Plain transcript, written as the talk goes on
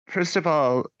First of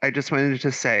all, I just wanted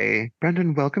to say,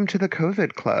 Brendan, welcome to the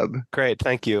COVID club. Great,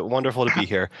 thank you. Wonderful to be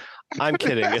here. I'm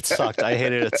kidding. It sucked. I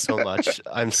hated it so much.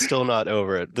 I'm still not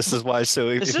over it. This is why. So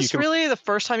Is if you this can, really the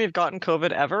first time you've gotten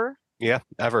COVID ever? yeah,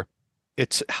 ever.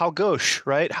 It's how gauche,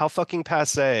 right? How fucking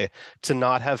passé to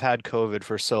not have had COVID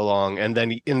for so long, and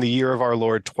then in the year of our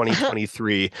Lord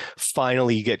 2023,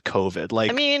 finally get COVID.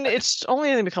 I mean, it's only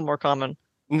going to become more common.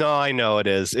 No, I know it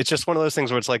is. It's just one of those things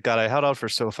where it's like, God, I held out for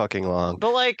so fucking long.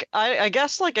 But like, I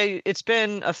guess like it's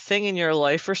been a thing in your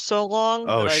life for so long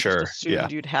Oh, that I sure. just assumed Yeah.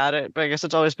 you'd had it. But I guess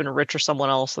it's always been Rich or someone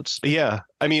else that's. Yeah,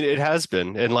 I mean, it has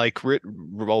been, and like,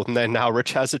 well, and then now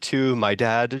Rich has it too. My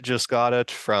dad just got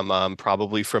it from,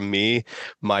 probably from me.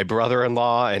 My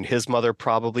brother-in-law and his mother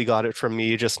probably got it from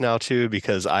me just now too,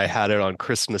 because I had it on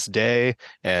Christmas Day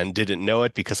and didn't know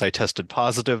it because I tested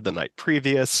positive the night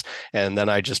previous, and then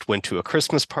I just went to a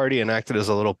Christmas party and acted as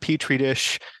a little petri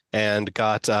dish and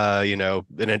got, an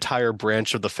entire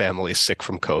branch of the family sick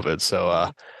from COVID.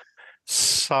 So,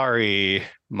 sorry,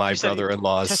 my You said you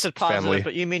brother-in-law's tested positive, family.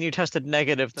 but you mean you tested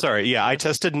negative? Sorry, yeah, I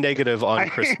tested negative on I-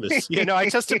 Christmas. I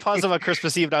tested positive on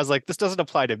Christmas Eve, and I was like, this doesn't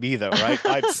apply to me, though, right?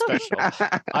 I'm special.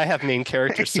 I have main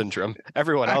character syndrome.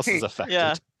 Everyone else is affected.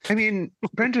 Yeah. I mean,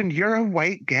 Brendan, you're a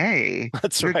white gay.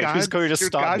 That's You're right. Who's going to you're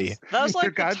stop me? That was like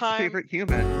you're the God's time. favorite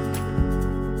human.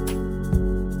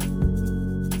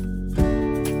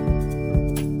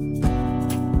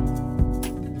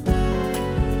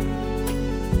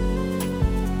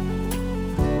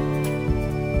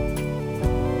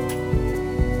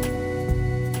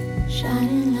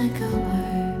 Shining like a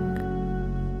work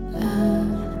of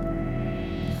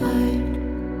art.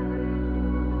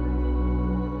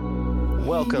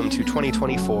 Welcome to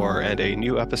 2024 and a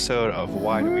new episode of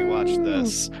Why Do We Watch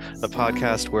This? The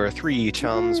podcast where three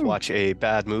chums watch a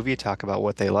bad movie, talk about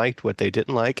what they liked, what they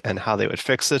didn't like, and how they would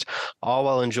fix it, all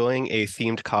while enjoying a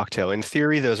themed cocktail. In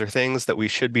theory, those are things that we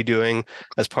should be doing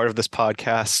as part of this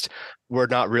podcast. We're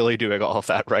not really doing all of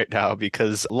that right now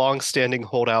because long-standing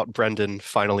holdout Brendan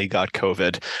finally got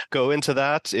COVID. Go into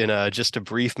that in just a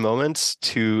brief moment.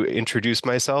 To introduce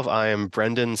myself, I am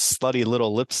Brendan Slutty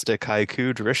Little Lipstick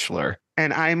Haiku Drischler.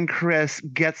 And I'm Chris,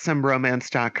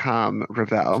 GetSomeRomance.com,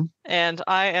 Ravel. And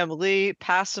I am Lee,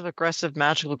 passive aggressive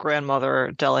magical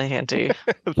grandmother Delahanty.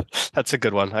 That's a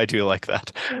good one. I do like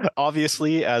that.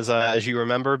 Obviously, as you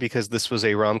remember, because this was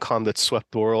a rom-com that swept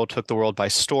the world, took the world by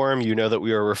storm, you know that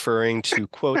we are referring to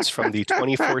quotes from the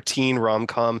 2014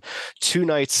 rom-com Two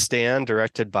Night Stand,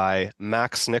 directed by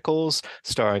Max Nichols,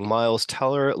 starring Miles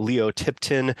Teller, Leo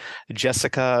Tipton,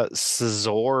 Jessica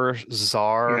Zar.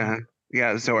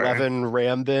 Yeah, Zor. Levin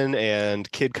Rambin and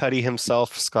Kid Cudi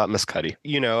himself, Scott Mescudi.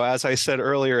 As I said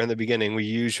earlier in the beginning, we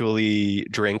usually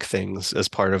drink things as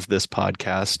part of this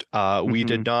podcast. We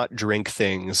did not drink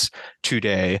things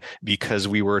today because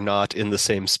we were not in the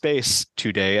same space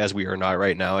today as we are not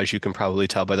right now, as you can probably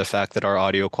tell by the fact that our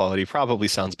audio quality probably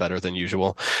sounds better than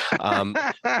usual.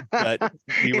 But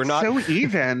we were not so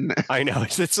even. I know.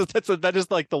 That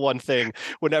is like the one thing.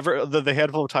 Whenever the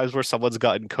handful of times where someone's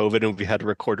gotten COVID and we had to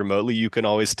record remotely, you can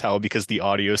always tell because the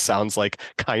audio sounds like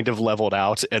kind of leveled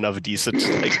out and of decent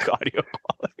like audio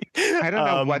quality. I don't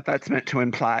know what that's meant to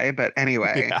imply, but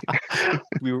anyway. Yeah.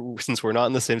 Since we're not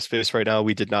in the same space right now,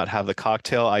 we did not have the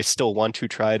cocktail. I still want to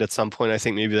try it at some point. I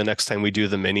think maybe the next time we do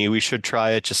the mini, we should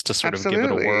try it just to sort of give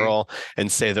it a whirl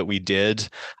and say that we did.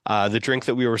 The drink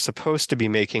that we were supposed to be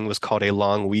making was called a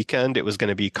Long Weekend. It was going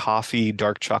to be coffee,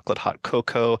 dark chocolate, hot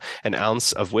cocoa, an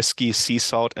ounce of whiskey, sea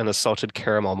salt, and a salted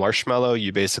caramel marshmallow.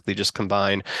 You basically just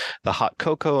combine the hot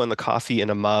cocoa and the coffee in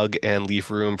a mug and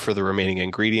leave room for the remaining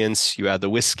ingredients. You add the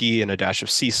whiskey and a dash of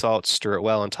sea salt, stir it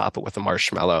well, and top it with a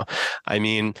marshmallow. I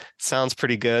mean, sounds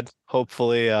pretty good.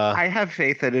 Hopefully, I have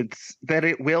faith that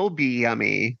it will be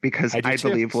yummy because I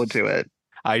believe we'll do it.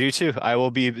 I do too. I will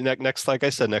be next, like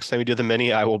I said, next time we do the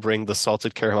mini, I will bring the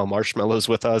salted caramel marshmallows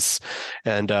with us,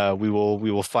 and we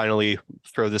will finally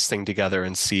throw this thing together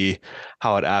and see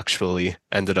how it actually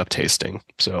ended up tasting.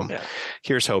 So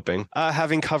Here's hoping.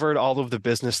 Having covered all of the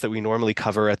business that we normally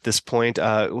cover at this point,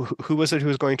 who was it who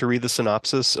was going to read the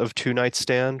synopsis of Two Night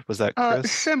Stand? Was that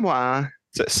Chris? C'est moi.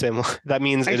 That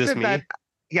means it is me. That,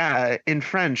 yeah, in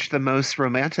French, the most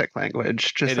romantic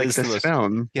language, just like this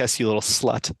film. Yes, you little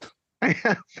slut.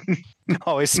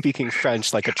 Always speaking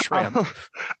French like a tramp.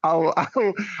 I'll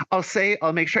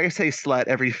make sure I say slut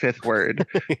every fifth word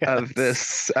of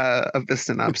this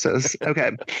synopsis.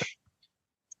 Okay.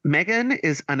 Megan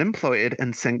is unemployed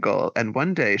and single, and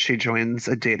one day she joins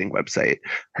a dating website.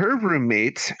 Her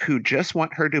roommate, who just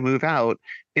want her to move out,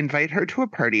 invite her to a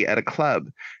party at a club.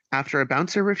 After a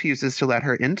bouncer refuses to let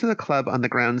her into the club on the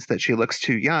grounds that she looks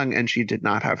too young and she did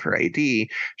not have her ID,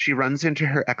 she runs into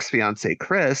her ex-fiance,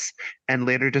 Chris, and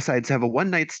later decides to have a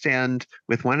one-night stand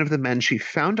with one of the men she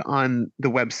found on the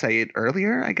website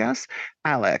earlier, I guess,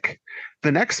 Alec.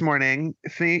 The next morning,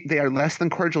 they are less than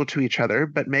cordial to each other,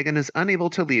 but Megan is unable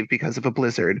to leave because of a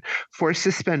blizzard. Forced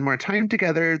to spend more time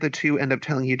together, the two end up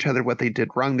telling each other what they did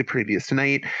wrong the previous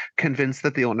night, convinced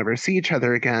that they will never see each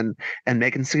other again, and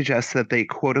Megan suggests that they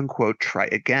quote-unquote try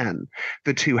again.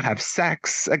 The two have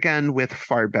sex, again with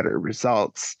far better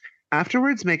results.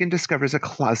 Afterwards, Megan discovers a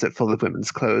closet full of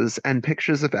women's clothes and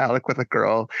pictures of Alec with a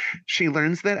girl. She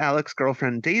learns that Alec's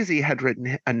girlfriend, Daisy, had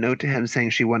written a note to him saying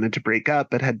she wanted to break up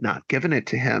but had not given it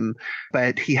to him,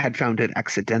 but he had found it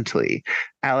accidentally.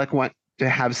 Alec wanted to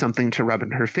have something to rub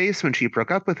in her face when she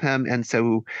broke up with him, and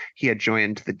so he had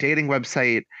joined the dating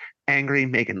website. Angry,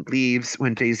 Megan leaves.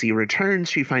 When Daisy returns,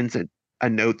 she finds a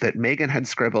note that Megan had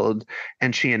scribbled,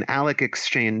 and she and Alec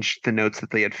exchange the notes that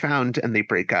they had found, and they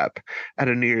break up. At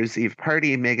a New Year's Eve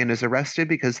party, Megan is arrested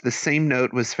because the same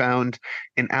note was found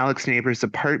in Alec's neighbor's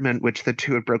apartment, which the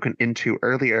two had broken into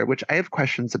earlier, which I have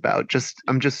questions about.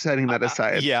 I'm just setting that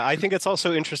aside. Yeah, I think it's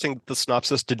also interesting the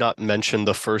synopsis did not mention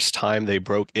the first time they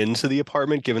broke into the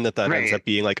apartment, given that Right. ends up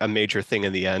being like a major thing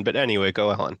in the end. But anyway, go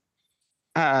on.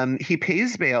 He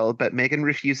pays bail, but Megan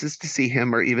refuses to see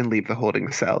him or even leave the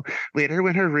holding cell. Later,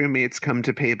 when her roommates come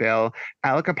to pay bail,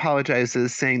 Alec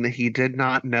apologizes, saying that he did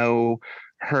not know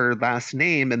her last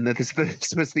name and that this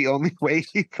was the only way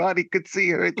he thought he could see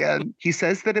her again. He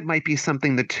says that it might be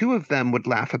something the two of them would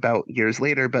laugh about years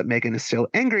later, but Megan is still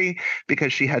angry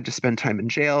because she had to spend time in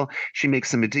jail. She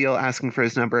makes him a deal, asking for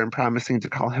his number and promising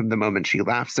to call him the moment she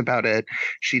laughs about it.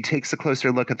 She takes a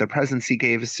closer look at the presents he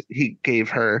gave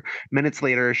her. Minutes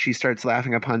later, she starts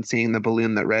laughing upon seeing the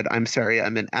balloon that read, "I'm sorry,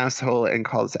 I'm an asshole," and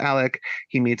calls Alec.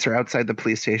 He meets her outside the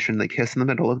police station. They kiss in the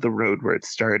middle of the road where it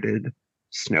started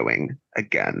snowing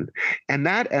again. And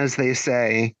that, as they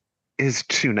say, is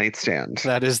two-night stand.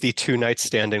 That is the two-night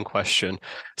stand in question.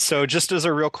 So just as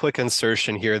a real quick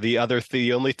insertion here, the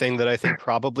only thing that I think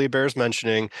probably bears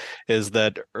mentioning is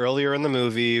that earlier in the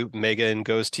movie, Megan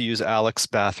goes to use Alec's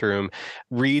bathroom,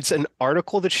 reads an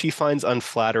article that she finds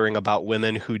unflattering about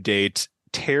women who date,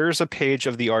 tears a page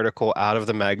of the article out of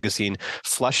the magazine,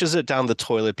 flushes it down the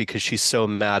toilet because she's so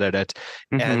mad at it.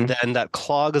 And then that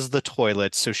clogs the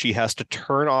toilet. So she has to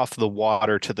turn off the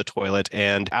water to the toilet.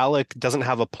 And Alec doesn't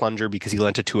have a plunger because he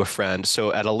lent it to a friend.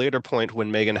 So at a later point,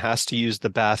 when Megan has to use the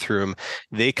bathroom,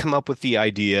 they come up with the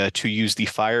idea to use the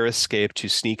fire escape to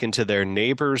sneak into their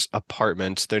neighbor's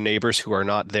apartment, their neighbors who are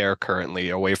not there currently,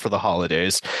 away for the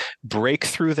holidays, break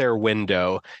through their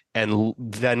window, and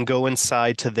then go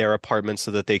inside to their apartment so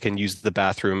that they can use the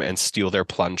bathroom and steal their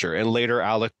plunger. And later,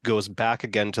 Alec goes back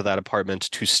again to that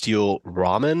apartment to steal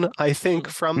ramen, I think,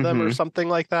 from them or something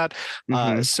like that.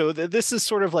 So this is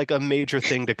sort of like a major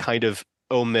thing to kind of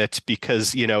omit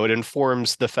because, you know, it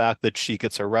informs the fact that she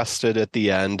gets arrested at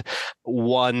the end.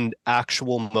 One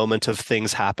actual moment of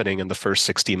things happening in the first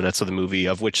 60 minutes of the movie,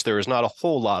 of which there is not a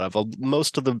whole lot of.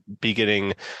 Most of the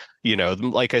beginning, you know,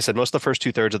 like I said, most of the first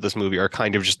 2/3 of this movie are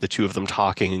kind of just the two of them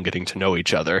talking and getting to know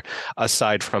each other,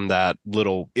 aside from that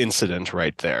little incident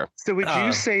right there. So would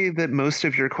you say that most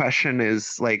of your question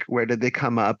is like, where did they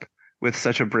come up with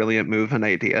such a brilliant move and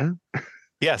idea?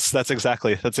 Yes, that's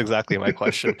exactly my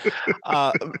question.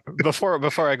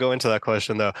 Before I go into that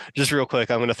question, though, just real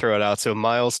quick, I'm going to throw it out. So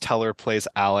Miles Teller plays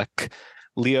Alec.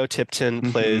 Leo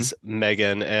Tipton plays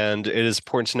Megan, and it is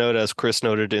important to note, as Chris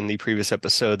noted in the previous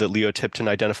episode, that Leo Tipton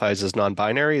identifies as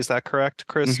non-binary. Is that correct,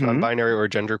 Chris? Non-binary or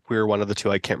genderqueer, one of the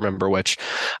two, I can't remember which.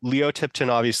 Leo Tipton,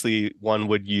 obviously, one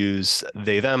would use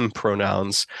they-them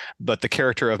pronouns, but the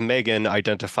character of Megan,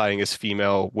 identifying as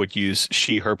female, would use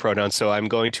she-her pronouns. So I'm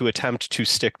going to attempt to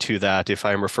stick to that if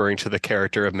I'm referring to the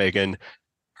character of Megan,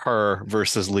 her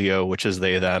versus Leo, which is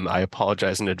they, them. I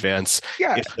apologize in advance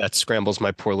if that scrambles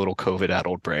my poor little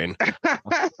COVID-addled brain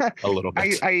a little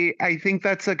bit. I think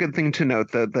that's a good thing to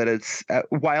note, though, that it's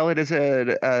while it is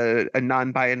a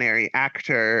non-binary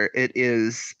actor, it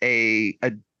is a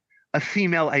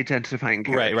female identifying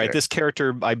character. Right. This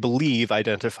character, I believe,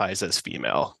 identifies as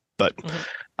female, but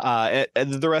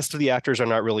and the rest of the actors are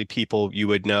not really people you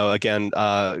would know. Again,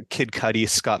 Kid Cudi,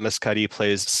 Scott Mescudi,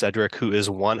 plays Cedric, who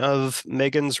is one of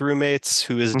Megan's roommates,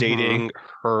 who is dating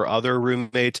her other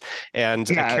roommate, and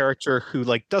a character who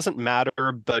doesn't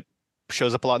matter, but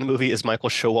shows up a lot in the movie is Michael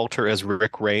Showalter as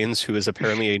Rick Raines, who is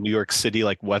apparently a New York City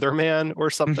weatherman or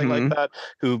something like that,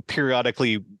 who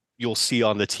periodically you'll see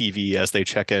on the TV as they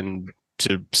check in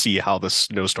to see how the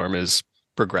snowstorm is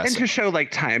progressive. And to show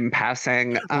like time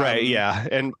passing. Right, yeah.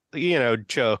 And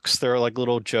jokes. There are like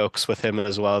little jokes with him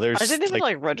as well. I didn't even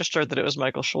like register that it was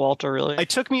Michael Showalter, really. It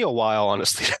took me a while,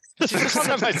 honestly. He's just on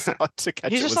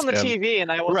the TV,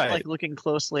 and I wasn't like looking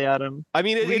closely at him. I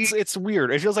mean, it's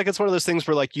weird. It feels like it's one of those things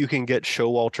where like you can get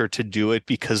Showalter to do it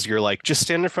because you're like, just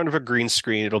stand in front of a green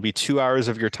screen. It'll be 2 hours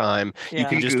of your time. Yeah. You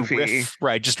can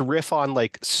just riff on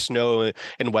like snow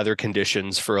and weather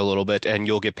conditions for a little bit, and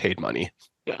you'll get paid money.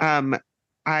 Yeah.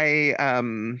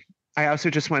 I also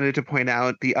just wanted to point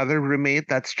out the other roommate,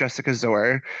 that's Jessica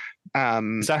Zor.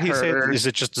 Is that how you say it? Is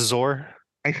it just Zor?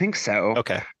 I think so.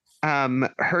 Okay.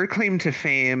 Her claim to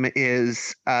fame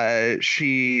is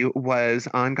she was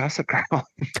on Gossip Girl.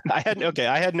 I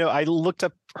looked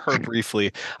up her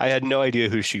briefly. I had no idea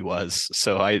who she was,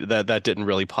 so that didn't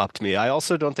really pop to me. I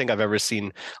also don't think I've ever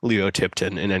seen Leo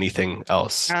Tipton in anything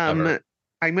else.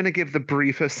 I'm going to give the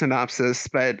briefest synopsis,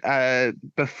 but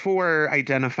before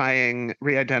re-identifying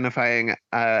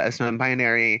as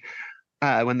non-binary,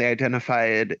 when they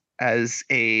identified as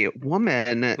a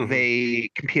woman,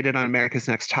 they competed on America's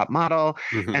Next Top Model,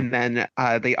 and then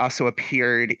they also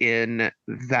appeared in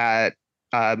that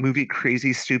movie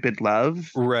Crazy Stupid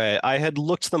Love. Right. I had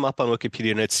looked them up on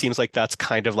Wikipedia, and it seems like that's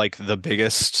kind of like the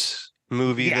biggest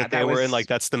movie that they were in. Like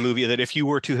that's the movie that if you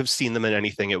were to have seen them in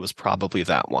anything, it was probably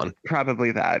that one.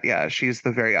 Probably that. Yeah, she's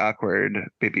the very awkward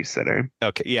babysitter.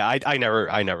 Okay, yeah, I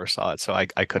never saw it, so I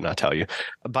could not tell you.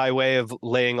 By way of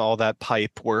laying all that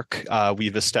pipe work,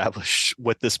 we've established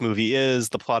what this movie is,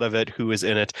 the plot of it, who is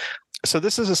in it. So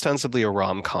this is ostensibly a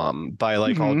rom-com by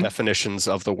like all definitions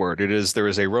of the word. There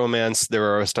is a romance, there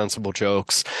are ostensible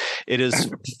jokes. It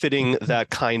is fitting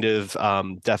that kind of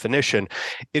definition.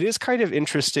 It is kind of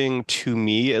interesting to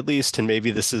me, at least, and maybe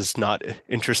this is not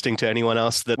interesting to anyone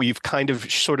else, that we've kind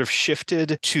of sort of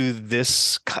shifted to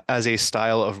this as a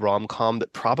style of rom-com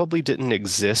that probably didn't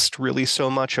exist really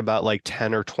so much about like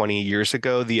 10 or 20 years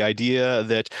ago. The idea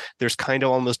that there's kind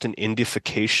of almost an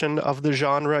indification of the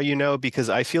genre, because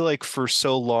I feel like for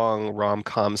so long,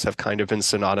 rom-coms have kind of been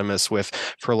synonymous with,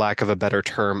 for lack of a better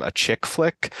term, a chick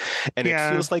flick. And it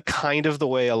feels like kind of the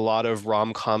way a lot of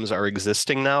rom-coms are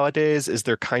existing nowadays is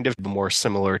they're kind of more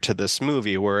similar to this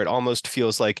movie, where it almost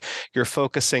feels like you're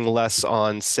focusing less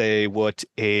on, say, what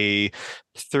a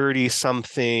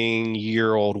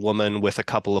 30-something-year-old woman with a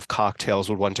couple of cocktails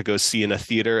would want to go see in a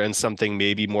theater, and something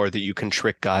maybe more that you can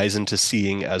trick guys into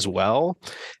seeing as well.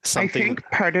 I think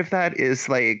part of that is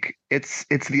like it's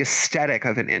the aesthetic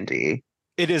of an indie.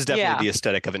 It is definitely the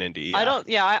aesthetic of an indie.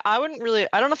 Yeah. I wouldn't really.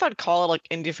 I don't know if I'd call it like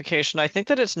indie-fication. I think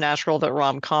that it's natural that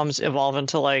rom-coms evolve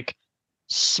into like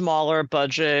smaller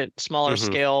budget, smaller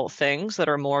scale things that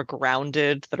are more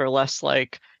grounded, that are less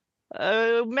like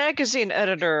magazine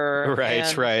editor. Right.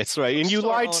 And you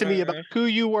lied to me about who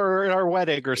you were at our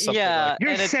wedding or something. Yeah.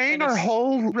 You're saying our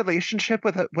whole relationship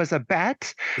was a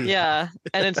bet? Yeah.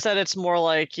 And instead it's more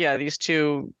like, these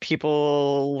two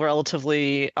people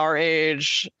relatively our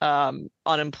age,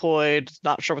 unemployed,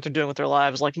 not sure what they're doing with their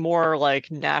lives, like more like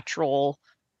natural,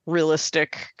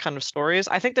 realistic kind of stories.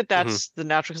 I think that's the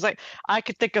natural, because I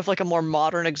could think of like a more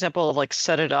modern example of like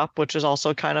Set It Up, which is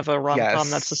also kind of a rom-com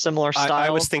that's a similar style.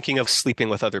 I was thinking of Sleeping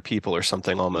with Other People or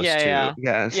something almost too.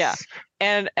 Yes. Yeah.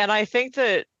 And I think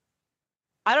that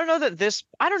I don't know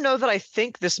that I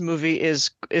think this movie is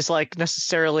like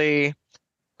necessarily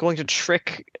going to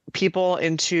trick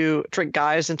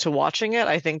guys into watching it.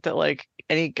 I think that like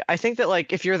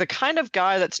if you're the kind of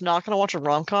guy that's not going to watch a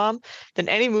rom-com, then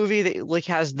any movie that like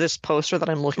has this poster that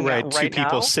I'm looking at right now, two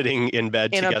people sitting in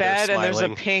bed together, smiling. And there's a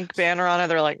pink banner on it,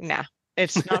 they're like, nah,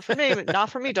 it's not for me,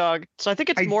 not for me, dog. So I think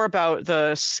it's more about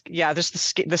the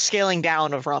scaling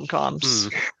down of rom-coms.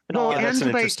 That's an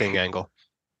interesting angle.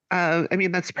 I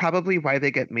mean, that's probably why they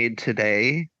get made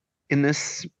today in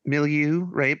this milieu,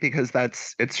 right? Because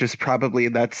that's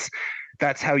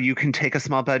how you can take a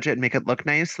small budget and make it look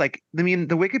nice. Like, I mean,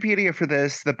 the Wikipedia for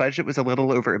this, the budget was a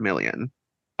little over $1 million.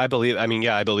 I believe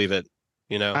it.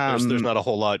 There's not a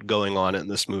whole lot going on in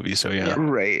this movie, so yeah.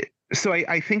 Right. So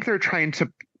I think they're trying to,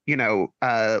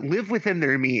 live within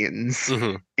their means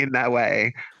in that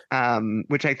way,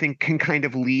 which I think can kind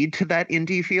of lead to that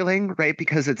indie feeling, right?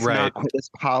 Because it's not quite as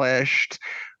polished.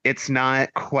 It's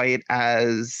not quite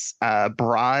as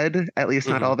broad, at least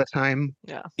not all the time.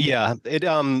 Yeah.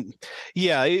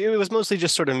 It was mostly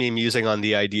just sort of me musing on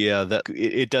the idea that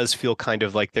it does feel kind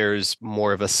of like there's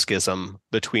more of a schism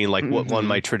between like what one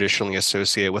might traditionally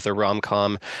associate with a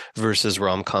rom-com versus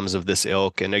rom-coms of this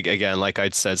ilk. And again, like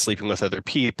I'd said, Sleeping with Other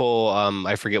People.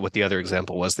 I forget what the other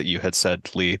example was that you had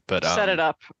said, Lee, but Set It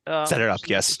Up. Set It Up,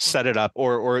 yes. Set It Up.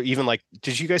 Or even like,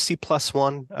 did you guys see Plus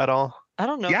One at all? I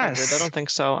don't know if I did. I Yes. don't think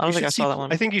so. I don't think I saw that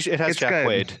one. I think you should. It has It's Jack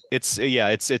good. Quaid. It's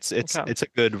Okay. it's a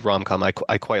good rom-com. I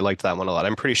quite liked that one a lot.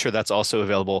 I'm pretty sure that's also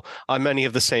available on many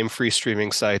of the same free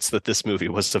streaming sites that this movie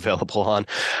was available on.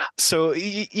 So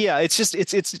yeah, it's just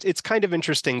it's kind of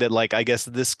interesting that, like, I guess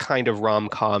this kind of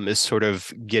rom-com is sort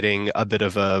of getting a bit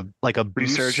of a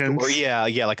boost, Resurgence. or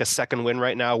yeah, like a second win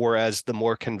right now, whereas the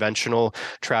more conventional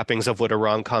trappings of what a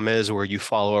rom-com is, where you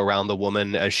follow around the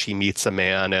woman as she meets a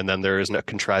man and then there is no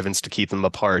contrivance to keep them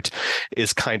apart,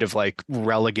 is kind of like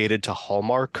relegated to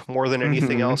Hallmark more than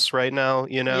anything Mhm. else right now,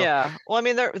 you know? Yeah. Well, I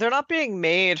mean, they're not being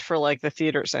made for like the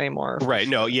theaters anymore. for Right.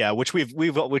 No, sure. yeah, which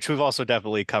we've also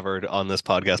definitely covered on this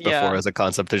podcast before Yeah. as a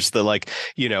concept. There's the, like,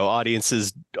 you know,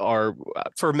 audiences are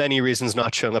for many reasons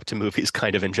not showing up to movies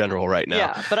kind of in general right now.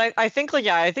 Yeah, but I think like,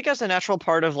 I think as a natural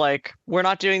part of like, we're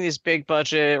not doing these big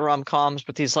budget rom-coms,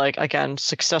 but these, like, again,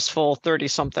 successful 30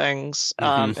 somethings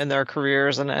in their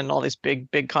careers and all these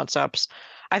big concepts.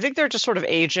 I think they're just sort of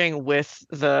aging with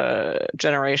the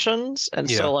generations. And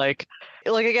Yeah. so like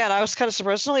again, I was kind of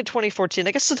surprised. It's only 2014.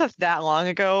 I guess it's not that long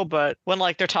ago, but when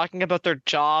like they're talking about their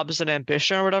jobs and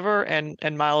ambition or whatever, and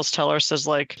Miles Teller says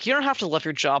like, you don't have to love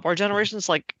your job. Our generation's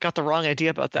like got the wrong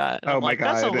idea about that. And Oh I'm my like,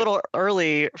 that's a God. little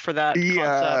early for that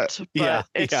Yeah. concept, but Yeah,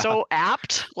 it's yeah. so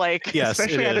apt. Like, Yes,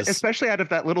 it is. especially out of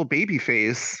that little baby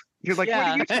face. You're like, what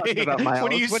Yeah. are you talking about, Miles?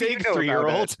 What are you do saying, know about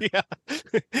 3-year-old? it?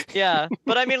 Yeah. yeah,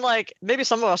 but I mean, like, maybe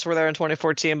some of us were there in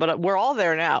 2014, but we're all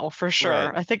there now for sure.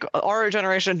 Right. I think our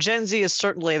generation, Gen Z, is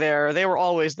certainly there. They were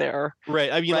always there.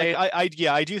 Right. I mean, Right. like,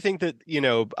 I do think that, you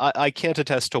know, I can't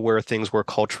attest to where things were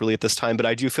culturally at this time, but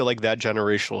I do feel like that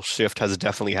generational shift has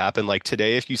definitely happened. Like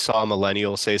today, if you saw a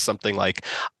millennial say something like,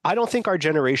 I don't think our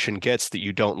generation gets that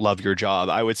you don't love your job,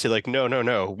 I would say like,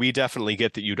 no, we definitely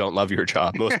get that you don't love your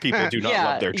job. Most people do not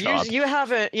love their job. You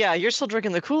haven't. Yeah, you're still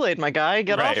drinking the Kool-Aid, my guy.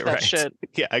 Get off Right, that right. shit.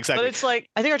 Yeah, exactly. But it's like,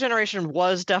 I think our generation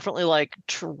was definitely like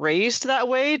raised that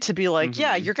way to be like,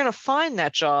 yeah, Mhm. you're gonna find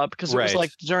that job, because it was Right.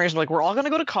 like the generation like, we're all gonna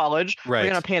go to college, Right. we're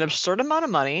gonna pay an absurd amount of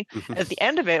money. Mhm. At the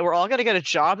end of it, we're all gonna get a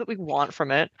job that we want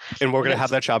from it. And we're going to Yes. have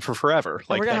that job for forever. And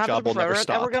Like we're gonna that have job it will never forever,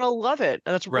 stop. and we're gonna love it.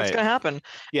 And that's what's Right. gonna happen.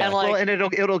 Yeah. And like, Well, and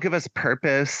it'll give us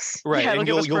purpose. Right. Yeah, it'll And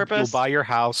give us you'll purpose. buy your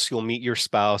house, you'll meet your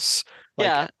spouse. Like,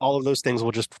 Yeah. all of those things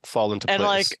will just fall into and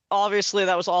place. like, obviously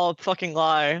that was all a fucking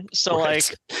lie. So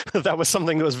Right. like, That was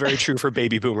something that was very true for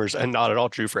baby boomers and not at all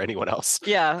true for anyone else.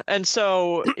 yeah. And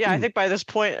so, yeah, I think by this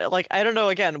point, like, I don't know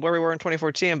again where we were in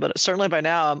 2014, but certainly by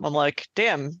now I'm like,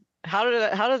 damn, how did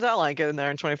that line get in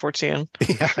there in 2014?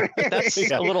 Yeah. That's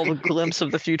Yeah. a little glimpse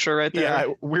of the future right there.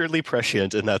 Yeah, weirdly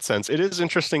prescient in that sense. It is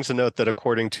interesting to note that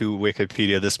according to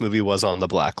Wikipedia, this movie was on the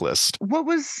blacklist. What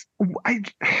was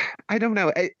I don't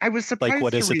know. I was surprised. Like,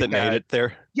 what to is it read that made it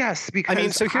there? Yes,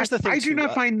 because so here's the thing, I do too,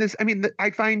 not find this. I mean, I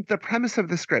find the premise of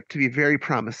the script to be very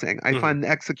promising. I Mhm. find the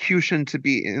execution to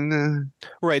be in the.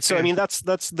 Right. So I Yeah. mean, that's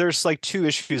there's like two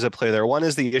issues at play there. One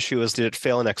is the issue is, did it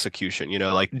fail in execution? You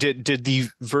know, like did the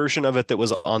version of it that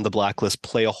was on the blacklist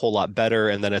play a whole lot better?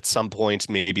 And then at some point,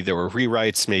 maybe there were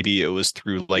rewrites, maybe it was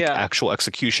through like Yeah. actual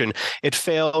execution. It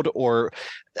failed, or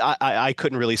I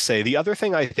couldn't really say. The other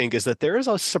thing I think is that there is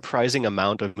a surprising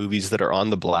amount of movies that are on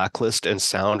the blacklist and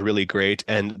sound really great,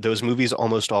 and those movies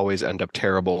almost always end up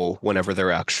terrible whenever they're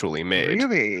actually made.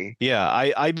 Really? Yeah,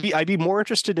 I'd be more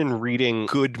interested in reading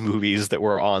good movies that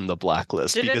were on the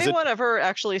blacklist. Did because anyone ever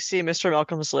actually see Mr.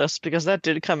 Malcolm's List? Because that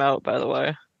did come out, by the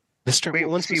way. Mr. Wait,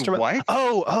 when's see Mr. what?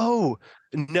 Oh,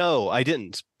 no, I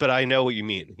didn't, but I know what you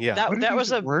mean. Yeah. That What are that was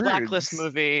these a Blacklist words?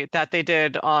 movie that they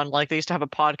did on, like, they used to have a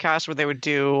podcast where they would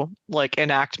do like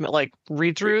enactment, like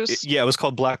read-throughs. Yeah, it was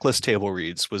called Blacklist Table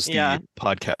Reads was the Yeah.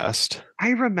 podcast. I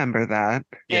remember that.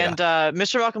 Yeah. And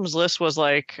Mr. Malcolm's List was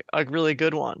like a really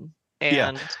good one. Yeah.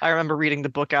 And I remember reading the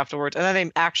book afterwards. And then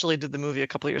they actually did the movie a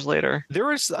couple of years later.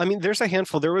 There's a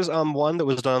handful. There was one that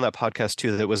was done on that podcast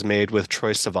too that was made with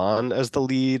Troye Sivan as the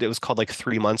lead. It was called like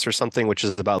 3 Months or something, which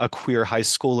is about a queer high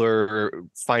schooler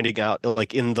finding out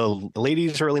like in the late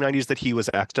 80s, early 90s that he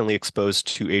was accidentally exposed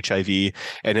to HIV.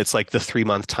 And it's like the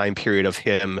 3-month time period of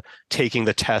him taking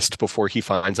the test before he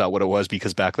finds out what it was,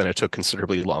 because back then it took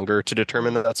considerably longer to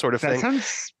determine that sort of That thing.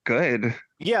 sounds good.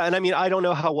 Yeah, and I mean, I don't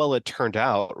know how well it turned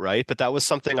out, right? But that was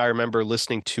something I remember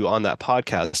listening to on that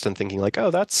podcast and thinking like,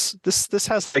 oh, this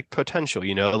has like potential,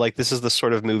 you know, like this is the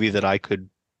sort of movie that I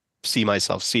could see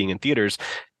myself seeing in theaters.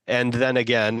 And then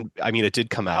again, I mean, it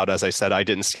did come out, as I said, I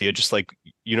didn't see it, just like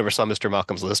You Never Saw Mr.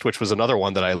 Malcolm's List, which was another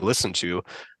one that I listened to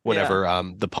whenever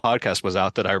the podcast was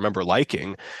out, that I remember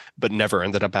liking, but never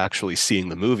ended up actually seeing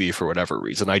the movie for whatever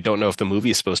reason. I don't know if the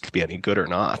movie is supposed to be any good or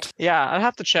not. Yeah, I'd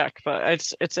have to check, but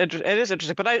it is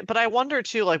interesting. But I wonder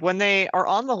too, like when they are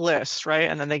on the list, right,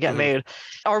 and then they get made,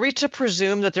 are we to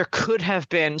presume that there could have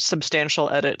been substantial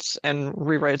edits and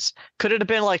rewrites? Could it have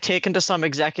been like taken to some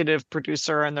executive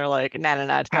producer and they're like, nah,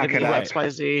 it's gotta be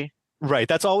XYZ? Right.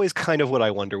 That's always kind of what I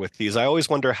wonder with these. I always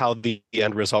wonder how the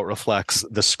end result reflects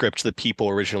the script that people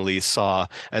originally saw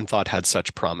and thought had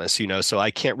such promise, So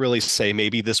I can't really say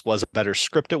maybe this was a better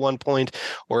script at one point,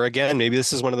 or again, maybe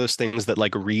this is one of those things that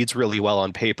like reads really well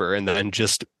on paper, and then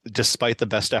just despite the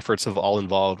best efforts of all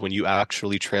involved, when you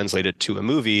actually translate it to a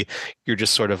movie, you're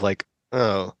just sort of like,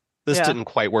 oh, this didn't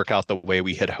quite work out the way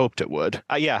we had hoped it would.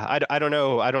 I don't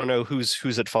know. I don't know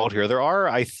who's at fault here. There are,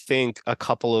 I think, a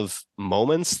couple of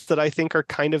moments that I think are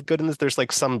kind of good in this. There's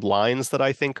like some lines that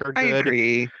I think are good. I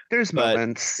agree. There's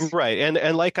moments. Right.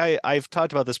 And like I've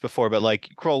talked about this before, but like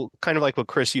Kroll, kind of like what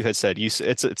Chris, you had said,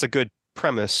 it's a good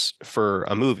premise for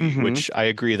a movie, which I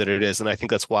agree that it is, and I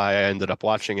think that's why I ended up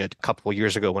watching it a couple of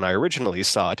years ago when I originally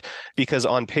saw it, because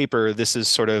on paper this is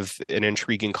sort of an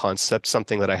intriguing concept,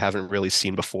 something that I haven't really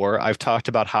seen before. I've talked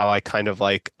about how I kind of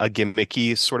like a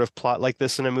gimmicky sort of plot like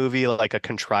this in a movie, like a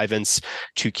contrivance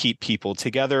to keep people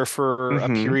together for a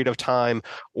period of time,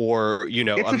 or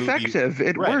it's effective.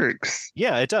 It works.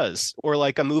 Yeah, it does. Or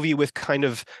like a movie with kind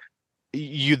of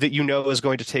that is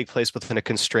going to take place within a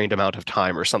constrained amount of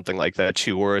time or something like that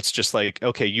too, or it's just like,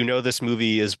 okay, this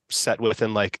movie is set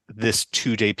within like this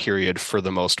 2-day period for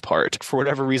the most part. For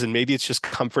whatever reason, maybe it's just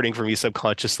comforting for me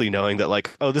subconsciously knowing that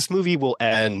like, oh, this movie will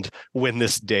end when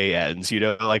this day ends,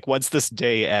 like once this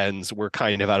day ends, we're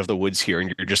kind of out of the woods here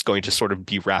and you're just going to sort of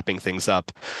be wrapping things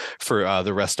up for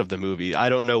the rest of the movie. I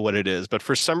don't know what it is, but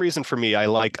for some reason for me, I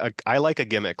like a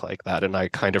gimmick like that, and I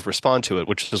kind of respond to it,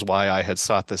 which is why I had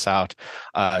sought this out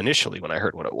initially when I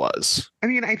heard what it was. I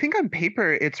mean, I think on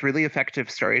paper it's really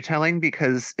effective storytelling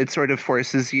because it sort of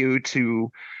forces you to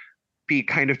be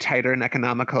kind of tighter and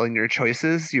economical in your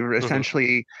choices.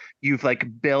 You've like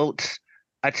built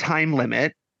a time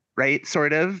limit, right?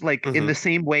 Sort of like in the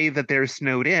same way that they're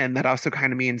snowed in, that also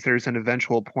kind of means there's an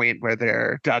eventual point where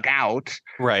they're dug out.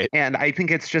 Right. And I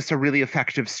think it's just a really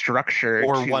effective structure.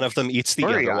 Or one of them eats the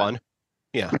other one.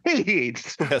 Yeah. Right.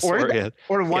 Yes,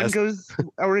 or one goes,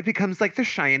 or it becomes like The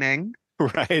Shining.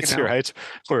 Right, right.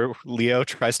 Where Leo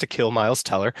tries to kill Miles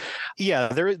Teller. Yeah,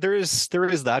 there is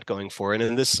that going for it.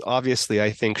 And this obviously,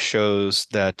 I think, shows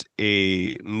that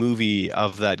a movie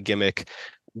of that gimmick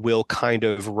will kind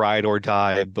of ride or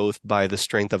die both by the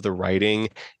strength of the writing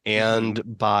and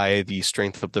by the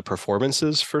strength of the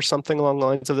performances for something along the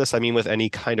lines of this. I mean, with any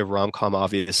kind of rom-com,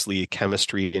 obviously,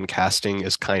 chemistry and casting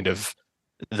is kind of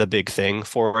the big thing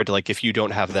for it. Like if you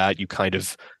don't have that, you kind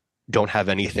of don't have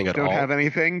anything at all. Don't have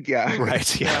anything? Yeah.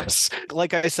 Right, yes.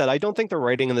 Like I said, I don't think the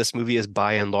writing in this movie is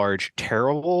by and large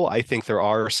terrible. I think there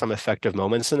are some effective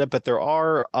moments in it, but there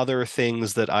are other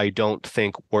things that I don't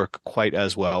think work quite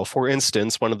as well. For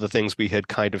instance, one of the things we had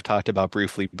kind of talked about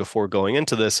briefly before going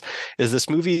into this is this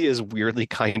movie is weirdly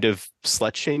kind of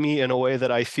slut-shamey in a way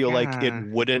that I feel like it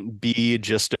wouldn't be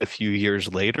just a few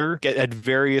years later. At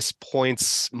various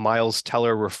points, Miles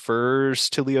Teller refers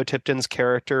to Leo Tipton's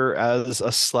character as a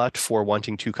slut for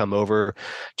wanting to come over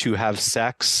to have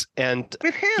sex, and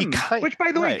with him, which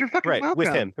by the way, you're fucking welcome.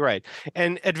 With him, right?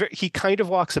 And he kind of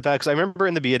walks it back, because I remember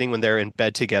in the beginning when they're in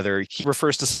bed together, he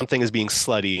refers to something as being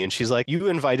slutty, and she's like, "You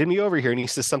invited me over here," and he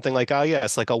says something like, "Oh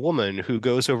yes, like a woman who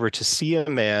goes over to see a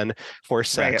man for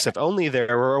sex. If only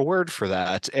there were a word for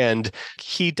that." And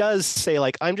he does say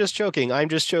like, I'm just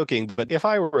joking, but if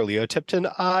I were Leo Tipton,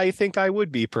 I think I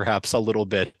would be perhaps a little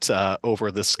bit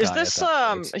over the sky. Is this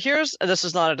this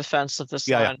is not a defense of this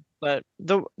line, but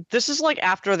this is like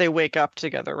after they wake up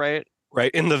together, right?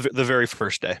 Right, in the very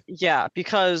first day. Yeah,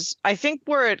 because I think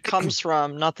where it comes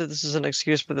from, not that this is an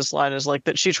excuse for this line, is like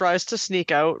that she tries to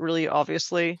sneak out really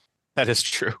obviously. That is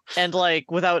true. And like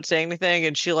without saying anything,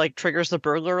 and she like triggers the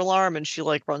burglar alarm, and she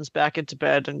like runs back into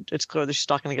bed, and it's clear that she's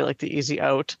not going to get like the easy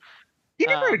out.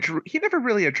 He never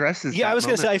really addresses. Yeah, I was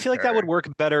gonna say, I feel like that would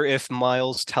work better if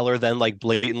Miles Teller then like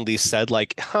blatantly said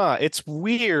like, it's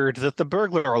weird that the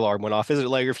burglar alarm went off. Is it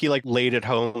like if he like laid it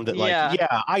home that like,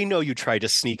 I know you tried to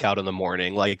sneak out in the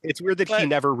morning. Like it's weird that he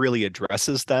never really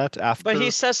addresses that after. But he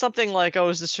says something like, "Oh,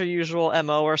 is this your usual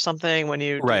MO or something when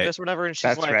you do this or whatever?" And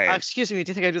she's like, "Excuse me,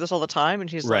 do you think I do this all the time?" And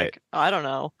he's like, "I don't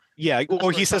know." Yeah,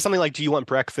 or he says something like, "Do you want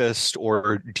breakfast,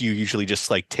 or do you usually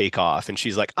just like take off?" And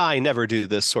she's like, "I never do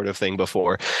this sort of thing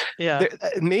before." Yeah.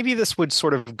 Maybe this would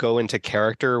sort of go into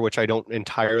character, which I don't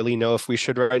entirely know if we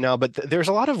should right now. But there's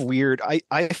a lot of weird.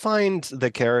 I find the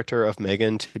character of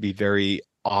Megan to be very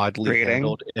oddly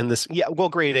handled in this. Yeah, well,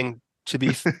 grading. To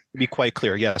be quite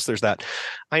clear, yes, there's that.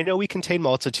 I know we contain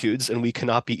multitudes and we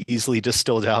cannot be easily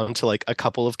distilled down to like a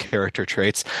couple of character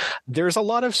traits. There's a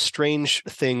lot of strange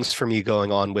things for me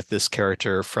going on with this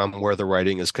character from where the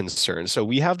writing is concerned. So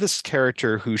we have this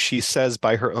character who she says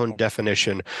by her own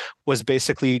definition was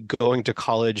basically going to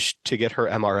college to get her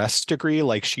MRS degree.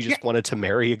 Like she just wanted to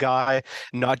marry a guy,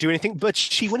 not do anything, but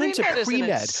she went into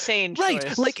pre-med. Insane right.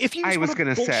 choice. Like if you just want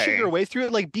to bullshit your way through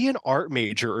it, like be an art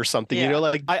major or something, you know,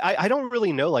 like I don't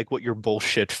really know like what your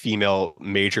bullshit female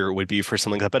major would be for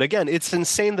something like that. But again, it's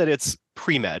insane that it's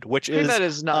pre-med, which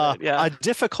is not a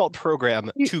difficult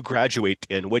program to graduate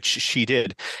in, which she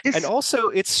did. And also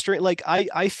it's straight like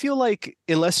I feel like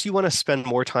unless you want to spend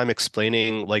more time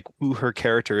explaining like who her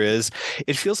character is,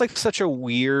 it feels like such a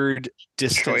weird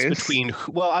distance between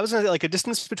I was gonna say like a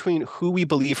distance between who we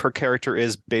believe her character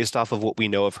is based off of what we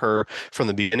know of her from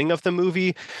the beginning of the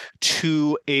movie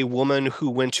to a woman who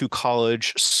went to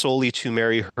college solely to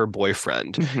marry her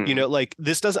boyfriend. Mm-hmm. You know, like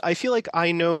this does I feel like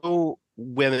I know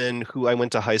women who I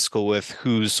went to high school with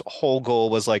whose whole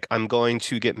goal was like, I'm going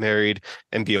to get married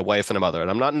and be a wife and a mother. And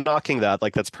I'm not knocking that.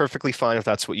 Like, that's perfectly fine if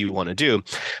that's what you want to do.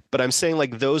 But I'm saying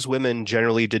like those women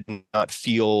generally did not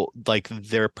feel like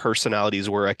their personalities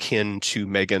were akin to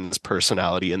Megan's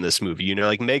personality in this movie. You know,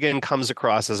 like Megan comes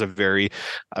across as a very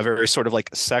sort of like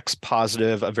sex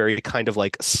positive, a very kind of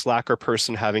like slacker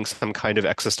person having some kind of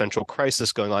existential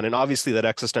crisis going on. And obviously that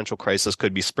existential crisis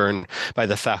could be spurned by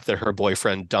the fact that her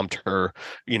boyfriend dumped her,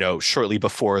 you know, shortly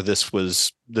before this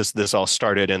all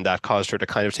started, and that caused her to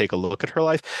kind of take a look at her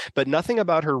life. But nothing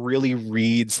about her really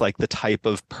reads like the type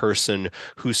of person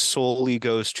who solely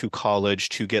goes to college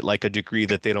to get like a degree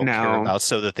that they don't care about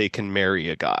so that they can marry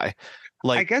a guy.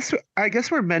 Like, I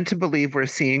guess we're meant to believe we're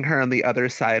seeing her on the other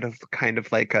side of kind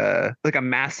of like a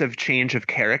massive change of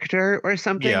character or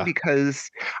something, because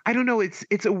I don't know,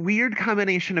 it's a weird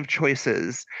combination of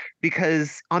choices,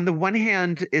 because on the one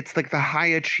hand it's like the high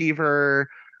achiever,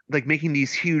 like making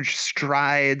these huge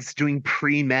strides, doing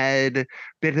pre-med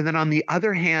bit, and then on the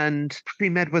other hand,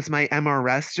 pre-med was my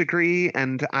MRS degree,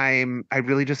 and I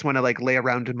really just want to like lay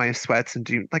around in my sweats and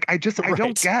do like I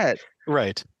don't get.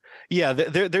 Right. Yeah,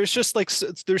 there's just like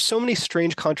there's so many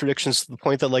strange contradictions to the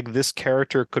point that like this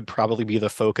character could probably be the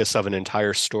focus of an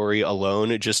entire story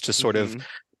alone, just to sort of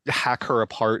hack her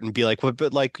apart and be like,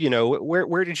 but like, you know,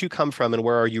 where did you come from and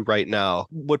where are you right now?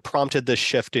 What prompted this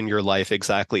shift in your life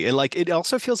exactly? And like, it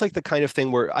also feels like the kind of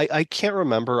thing where I can't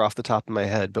remember off the top of my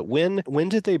head, but when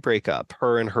did they break up,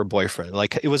 her and her boyfriend?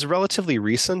 Like, it was relatively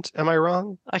recent. Am I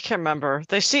wrong? I can't remember.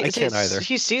 I can't either.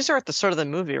 He sees her at the start of the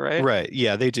movie, right? Right.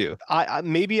 Yeah, they do. I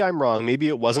maybe I'm wrong. Maybe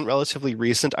it wasn't relatively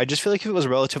recent. I just feel like if it was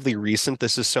relatively recent,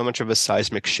 this is so much of a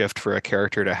seismic shift for a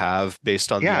character to have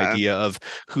based on the idea of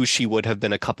who she would have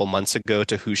been a couple months ago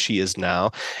to who she is now.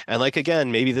 And like,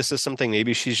 again, maybe this is something,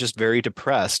 maybe she's just very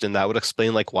depressed, and that would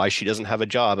explain like why she doesn't have a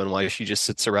job and why she just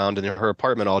sits around in her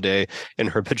apartment all day in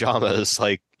her pajamas,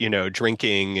 like, you know,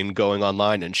 drinking and going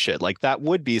online and shit. Like, that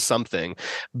would be something,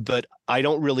 but I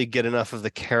don't really get enough of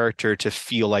the character to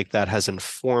feel like that has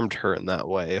informed her in that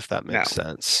way, if that makes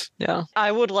sense. Yeah.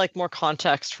 I would like more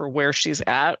context for where she's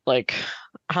at. Like,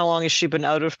 how long has she been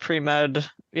out of pre-med?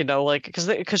 You know, like,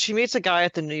 because she meets a guy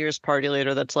at the New Year's party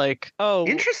later that's like, oh,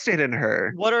 interested in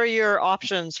her. What are your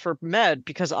options for med?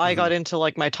 Because I got into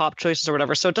like my top choices or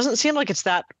whatever. So it doesn't seem like it's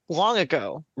that long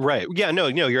ago. Right. Yeah. No,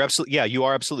 you're absolutely. Yeah, you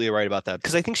are absolutely right about that.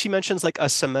 Because I think she mentions like a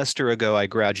semester ago I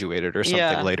graduated or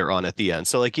something later on at the end.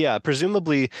 So like, yeah,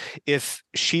 presumably if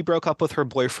she broke up with her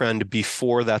boyfriend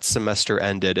before that semester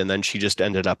ended and then she just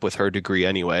ended up with her degree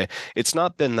anyway, it's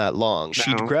not been that long.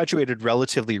 She graduated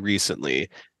relatively recently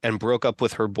and broke up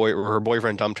with her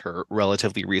boyfriend dumped her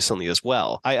relatively recently as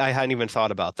well. I hadn't even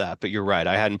thought about that, but you're right.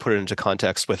 I hadn't put it into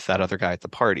context with that other guy at the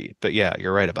party. But yeah,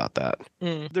 you're right about that.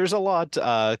 There's a lot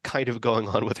kind of going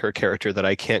on with her character that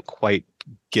I can't quite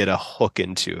get a hook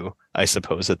into, I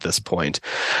suppose, at this point.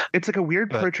 It's like a weird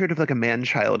portrait of like a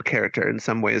man-child character in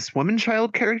some ways.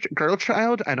 Woman-child character,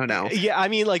 girl-child? I don't know. Yeah, I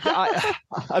mean, like,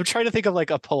 I'm trying to think of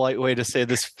like a polite way to say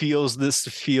this feels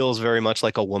very much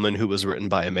like a woman who was written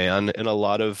by a man in a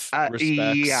lot of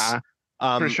respects. Yeah.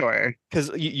 For sure.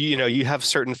 Because, you know, you have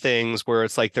certain things where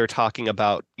it's like they're talking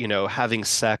about, you know, having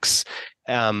sex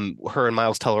her and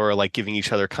Miles Teller are like giving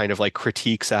each other kind of like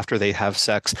critiques after they have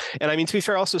sex. And I mean, to be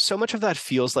fair, also so much of that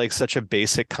feels like such a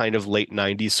basic kind of late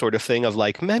 90s sort of thing of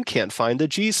like men can't find the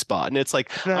G spot. And it's like,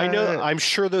 I'm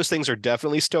sure those things are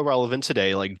definitely still relevant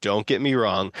today. Like, don't get me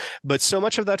wrong. But so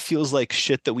much of that feels like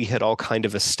shit that we had all kind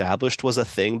of established was a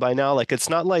thing by now. Like, it's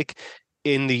not like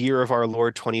in the year of our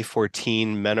Lord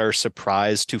 2014, men are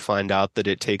surprised to find out that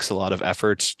it takes a lot of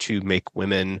effort to make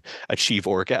women achieve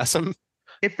orgasm.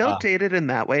 It felt dated in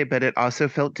that way, but it also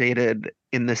felt dated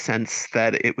in the sense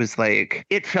that it was like,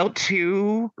 it felt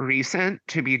too recent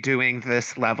to be doing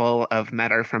this level of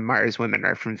men are from Mars, women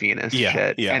are from Venus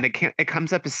shit. Yeah. And it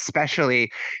comes up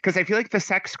especially because I feel like the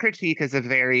sex critique is a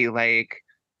very like,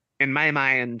 in my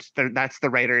mind, that's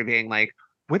the writer being like,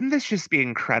 wouldn't this just be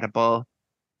incredible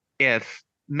if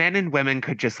men and women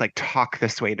could just like talk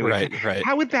this way to each other? Right.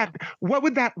 How would that, what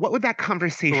would that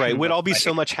conversation Right. We'd all be like?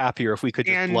 so much happier if we could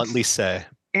just bluntly say.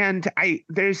 And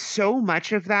there's so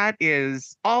much of that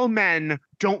is all men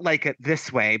don't like it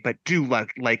this way, but do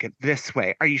like it this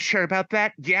way. Are you sure about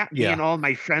that? Yeah. Me and all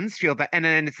my friends feel that. And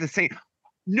then it's the same.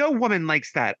 No woman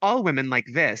likes that. All women like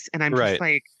this. And I'm just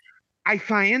like, I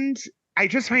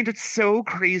just find it so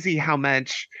crazy how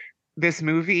much this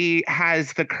movie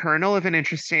has the kernel of an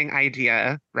interesting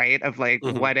idea, right? Of like,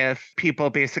 what if people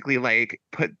basically like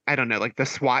put, I don't know, like the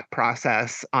SWAT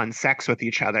process on sex with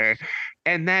each other.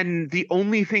 And then the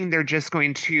only thing they're just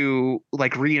going to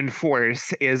like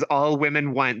reinforce is all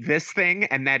women want this thing.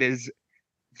 And that is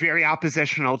very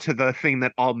oppositional to the thing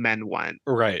that all men want.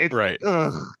 Right.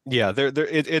 Ugh. Yeah,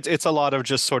 it's a lot of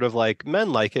just sort of like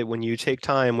men like it when you take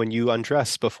time when you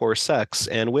undress before sex,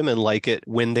 and women like it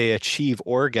when they achieve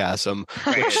orgasm,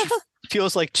 which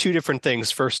feels like two different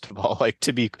things. First of all, like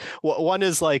one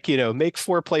is like, you know, make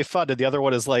foreplay fun, and the other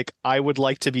one is like, I would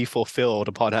like to be fulfilled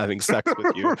upon having sex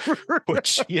with you,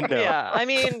 which, you know. Yeah, I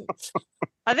mean,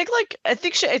 I think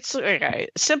it's okay.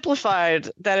 Simplified,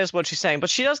 that is what she's saying, but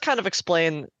she does kind of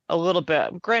explain a little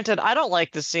bit. Granted, I don't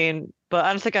like this scene, but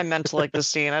I don't think I meant to like this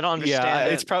scene. I don't understand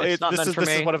it. It's probably not this meant for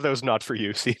me. is one of those not for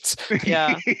you scenes.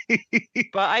 Yeah,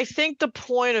 but I think the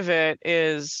point of it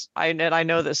is, I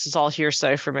know this is all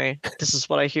hearsay for me. This is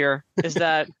what I hear, is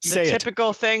that the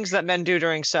typical things that men do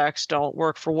during sex don't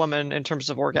work for women in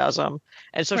terms of orgasm.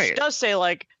 And so she does say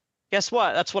like, guess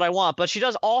what? That's what I want. But she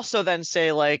does also then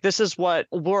say like, this is what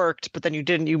worked, but then you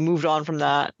didn't, you moved on from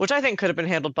that, which I think could have been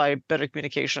handled by better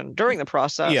communication during the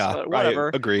process. Yeah, but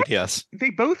whatever. Agreed. Yes. They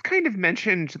both kind of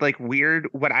mentioned like weird,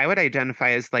 what I would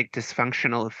identify as like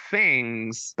dysfunctional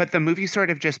things, but the movie sort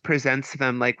of just presents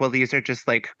them like, well, these are just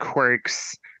like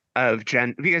quirks of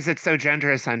because it's so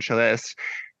gender essentialist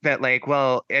that like,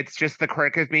 well, it's just the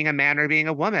quirk of being a man or being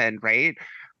a woman, right?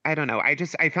 I don't know.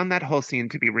 I found that whole scene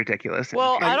to be ridiculous.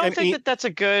 Well, I don't think that that's a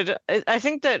good. I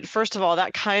think that first of all,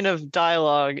 that kind of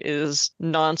dialogue is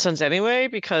nonsense anyway,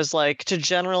 because like to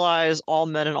generalize all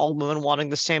men and all women wanting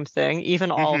the same thing,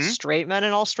 even all straight men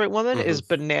and all straight women, is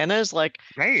bananas. Like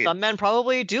some men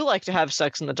probably do like to have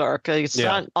sex in the dark. It's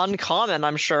not uncommon,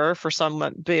 I'm sure, for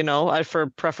some, you know, for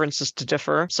preferences to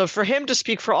differ. So for him to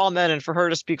speak for all men and for her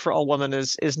to speak for all women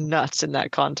is nuts in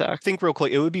that context. I think real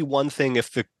quick, it would be one thing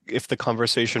if the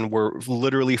conversation were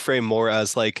literally framed more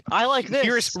as like, I like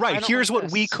this. Here's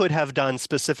what we could have done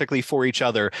specifically for each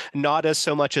other, not as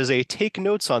so much as a take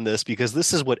notes on this because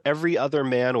this is what every other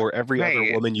man or every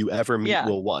other woman you ever meet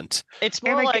will want. It's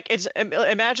more like it's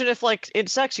imagine if like in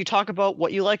sex you talk about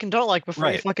what you like and don't like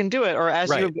before you fucking do it, or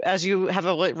as you have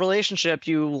a relationship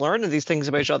you learn these things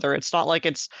about each other. It's not like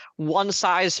it's one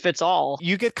size fits all.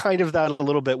 You get kind of that a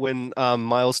little bit when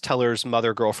Miles Teller's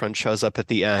mother girlfriend shows up at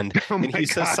the end, and he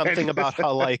says something about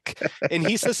how like, and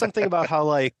he says something about how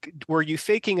like, were you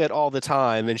faking it all the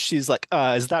time? And she's like,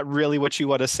 is that really what you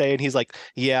want to say? And he's like,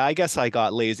 yeah, I guess I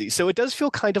got lazy. So it does feel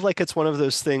kind of like it's one of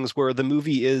those things where the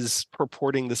movie is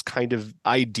purporting this kind of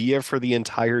idea for the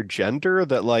entire gender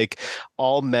that like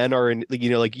all men are in, you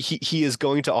know, like he is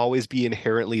going to always be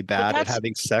inherently bad at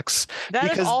having sex.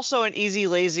 That is also an easy,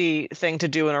 lazy thing to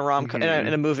do in a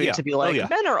in a movie, to be like,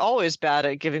 men are always bad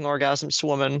at giving orgasms to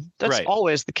women. That's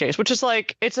always the case, which is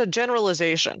like, it's a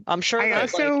generalization. I'm sure. I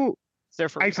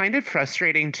find it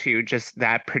frustrating too, just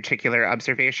that particular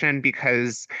observation,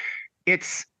 because I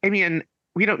mean,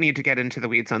 we don't need to get into the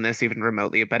weeds on this even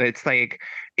remotely, but it's like,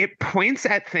 it points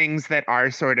at things that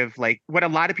are sort of like what a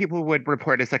lot of people would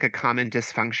report as like a common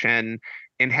dysfunction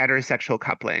in heterosexual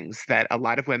couplings, that a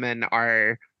lot of women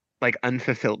are like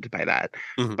unfulfilled by that.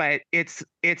 But it's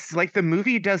like the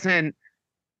movie doesn't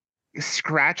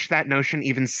scratch that notion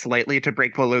even slightly to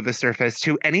break below the surface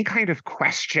to any kind of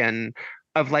question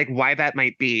of like why that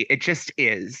might be. It just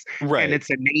is. And it's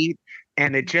innate.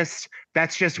 And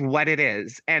that's just what it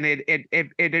is. And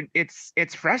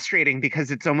it's frustrating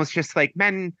because it's almost just like,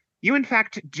 men, you in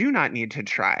fact do not need to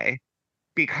try,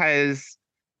 because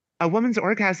a woman's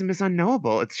orgasm is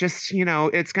unknowable. It's just,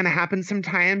 it's going to happen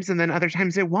sometimes and then other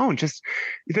times it won't. Just,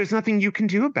 there's nothing you can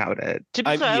do about it. To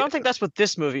be clear, I don't think that's what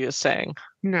this movie is saying.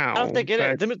 No. I don't think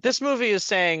it is. This movie is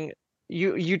saying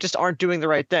you just aren't doing the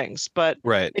right things. But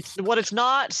right. It's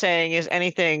not saying is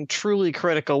anything truly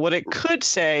critical. What it could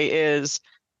say is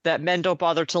that men don't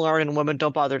bother to learn and women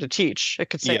don't bother to teach. It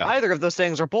could say either of those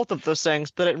things or both of those things,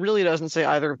 but it really doesn't say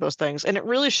either of those things. And it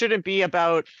really shouldn't be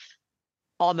about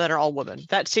all men or all women.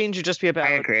 That scene should just be about,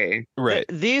 I agree. Right.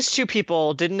 These two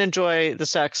people didn't enjoy the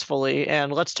sex fully,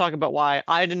 and let's talk about why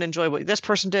I didn't enjoy what this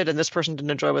person did and this person didn't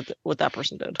enjoy what that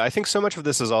person did. I think so much of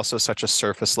this is also such a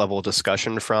surface level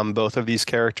discussion from both of these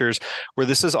characters, where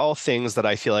this is all things that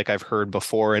I feel like I've heard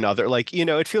before in other, like,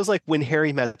 it feels like When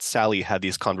Harry Met Sally had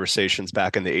these conversations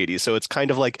back in the 80s. So it's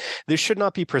kind of like, this should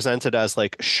not be presented as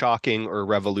like shocking or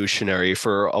revolutionary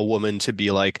for a woman to be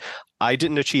like, I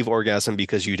didn't achieve orgasm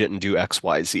because you didn't do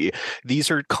XYZ. These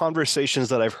are conversations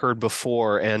that I've heard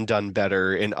before and done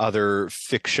better in other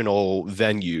fictional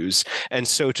venues. And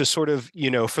so to sort of,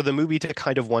 for the movie to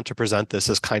kind of want to present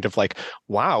this as kind of like,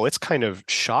 wow, it's kind of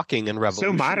shocking and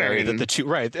revolutionary. So modern. That the two,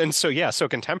 right. And so, so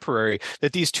contemporary,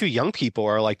 that these two young people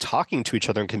are like talking to each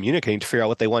other and communicating to figure out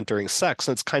what they want during sex.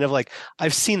 And it's kind of like,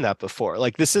 I've seen that before.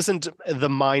 Like, this isn't the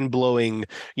mind-blowing,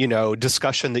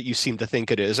 discussion that you seem to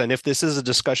think it is. And if this is a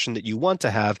discussion that you want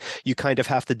to have, you kind of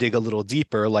have to dig a little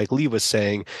deeper, like Lee was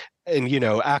saying, and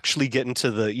actually get into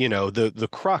the the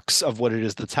crux of what it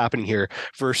is that's happening here,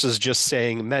 versus just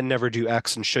saying men never do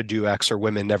X and should do X, or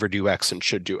women never do X and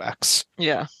should do X.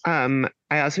 Yeah. I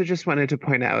also just wanted to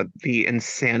point out the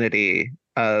insanity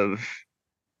of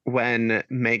when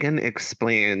Megan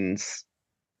explains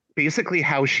basically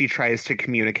how she tries to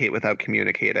communicate without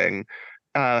communicating.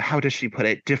 How does she put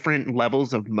it? Different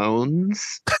levels of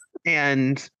moans.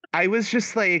 And I was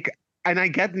just like, and I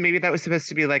get maybe that was supposed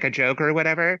to be like a joke or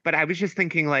whatever, but I was just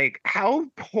thinking, like, how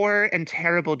poor and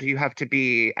terrible do you have to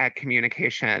be at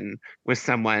communication with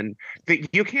someone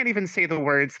that you can't even say the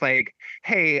words like,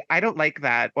 hey, I don't like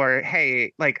that, or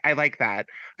hey, like, I like that,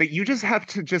 but you just have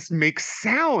to just make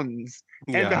sounds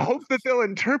and hope that they'll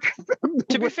interpret them.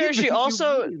 To be fair, she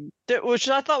also, which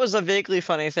I thought was a vaguely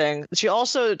funny thing, she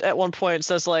also at one point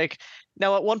says like,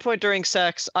 now, at one point during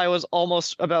sex, I was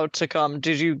almost about to come.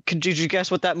 Did you guess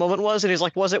what that moment was? And he's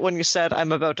like, was it when you said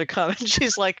I'm about to come? And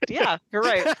she's like, yeah, you're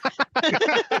right. Like,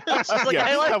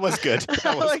 that was good.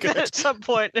 That was good. That at some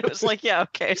point, it was like, yeah,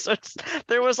 okay. So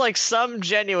there was like some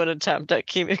genuine attempt at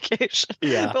communication.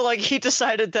 Yeah. But like he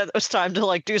decided that it was time to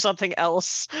like do something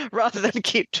else rather than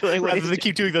keep doing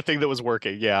the thing that was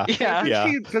working. Yeah. Yeah.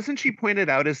 Doesn't she point it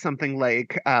out as something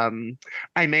like,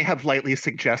 I may have lightly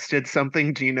suggested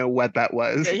something. Do you know what that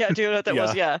was? Yeah, do you know what that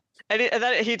was? Yeah. And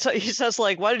then he says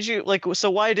like, why did you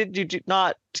why did you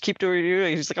not keep doing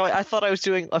it? He's like, oh, I thought I was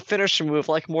doing a finisher move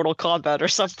like Mortal Kombat or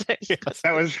something. Yes.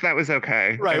 That was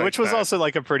okay. Right, which was also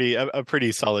like a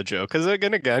pretty solid joke. Because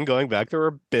again, going back, there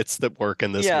were bits that work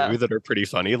in this movie that are pretty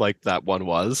funny, like that one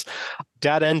was.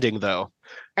 That ending though.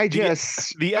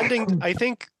 The ending, I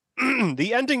think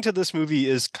the ending to this movie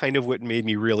is kind of what made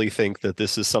me really think that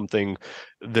this is something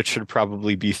that should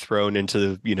probably be thrown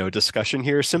into, discussion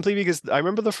here, simply because I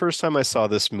remember the first time I saw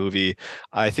this movie,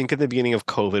 I think at the beginning of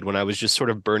COVID, when I was just sort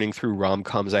of burning through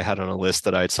rom-coms I had on a list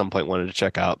that I at some point wanted to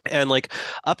check out. And like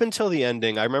up until the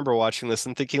ending, I remember watching this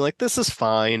and thinking like, this is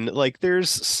fine. Like there's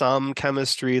some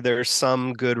chemistry, there's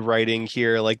some good writing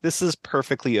here. Like this is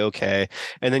perfectly okay.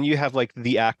 And then you have like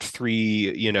the Act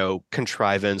 3,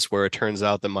 contrivance where it turns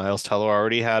out that Miles Teller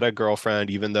already had a girlfriend,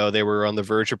 even though they were on the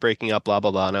verge of breaking up, blah,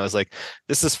 blah, blah. And I was like,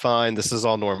 this is fine. This is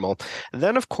all normal. And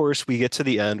then, of course, we get to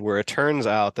the end where it turns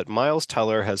out that Miles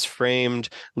Teller has framed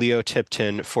Leo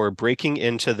Tipton for breaking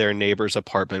into their neighbor's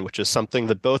apartment, which is something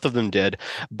that both of them did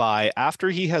by, after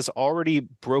he has already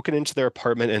broken into their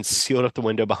apartment and sealed up the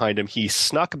window behind him, he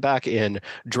snuck back in,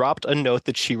 dropped a note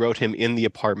that she wrote him in the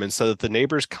apartment so that the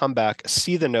neighbors come back,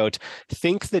 see the note,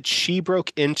 think that she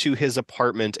broke into his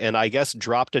apartment, and I guess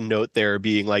dropped a note there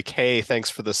being like, hey, thanks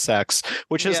for the sex,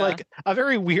 which is like a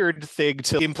very weird thing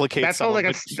to implicate. That's all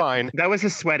like fine. That was a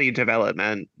sweaty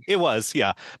development. It was,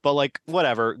 yeah. But like,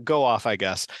 whatever, go off, I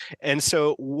guess. And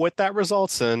so what that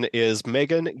results in is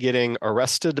Megan getting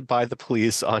arrested by the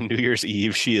police on New Year's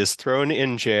Eve. She is thrown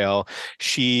in jail.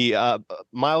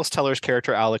 Miles Teller's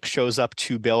character, Alex, shows up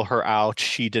to bail her out.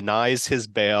 She denies his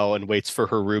bail and waits for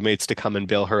her roommates to come and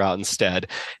bail her out instead.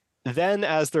 then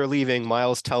as they're leaving,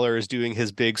 Miles Teller is doing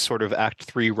his big sort of Act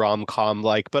 3 rom-com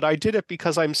like, but I did it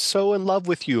because I'm so in love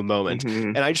with you moment.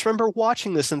 Mhm. And I just remember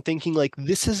watching this and thinking like,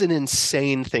 this is an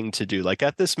insane thing to do. Like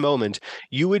at this moment,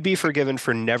 you would be forgiven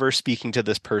for never speaking to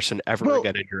this person ever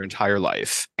again in your entire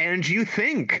life. And you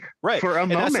think for a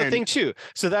moment. That's the thing too.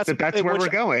 So that's where we're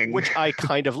going. Which I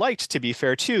kind of liked, to be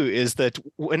fair too, is that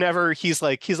whenever he's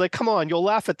like, come on, you'll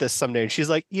laugh at this someday. And she's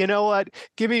like, you know what?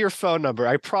 Give me your phone number.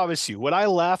 I promise you, when I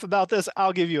laugh about this,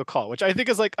 I'll give you a call, which I think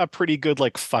is like a pretty good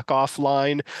like fuck off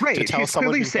line. Right. To tell She's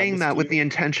someone clearly saying that with the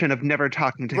intention of never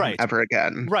talking to him ever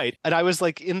again. Right. And I was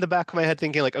like in the back of my head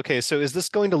thinking like, okay, so is this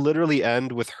going to literally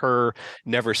end with her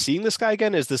never seeing this guy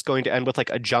again? Is this going to end with like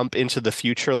a jump into the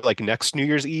future, like next New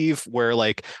Year's Eve, where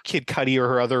like Kid Cudi or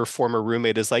her other former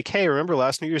roommate is like, hey, remember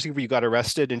last New Year's Eve where you got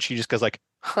arrested? And she just goes like,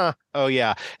 huh, oh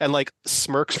yeah, and like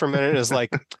smirks for a minute and is like,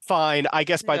 fine, I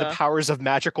guess by the powers of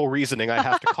magical reasoning I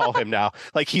have to call him now.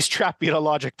 Like he's trapped me in a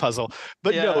logic puzzle.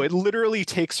 But no, it literally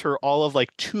takes her all of like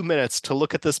 2 minutes to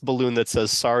look at this balloon that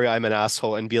says sorry I'm an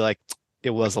asshole and be like, it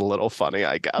was a little funny,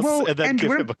 I guess, and then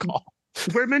give him a call.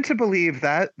 We're meant to believe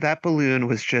that that balloon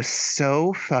was just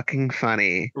so fucking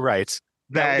funny, right?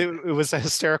 That it was a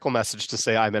hysterical message to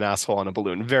say I'm an asshole on a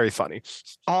balloon. Very funny.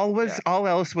 All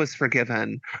else was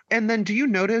forgiven. And then do you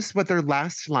notice what their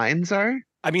last lines are?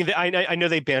 I mean, I know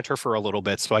they banter for a little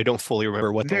bit, so I don't fully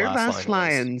remember what their last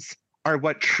lines are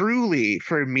what truly,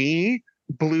 for me,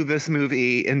 blew this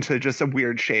movie into just a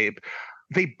weird shape.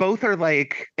 They both are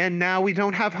like, and now we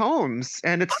don't have homes,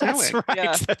 and it's snowing. That's right.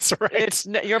 Yeah. That's right. It's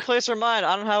your place or mine.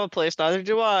 I don't have a place, neither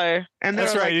do I. And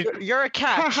that's right. Like, you're a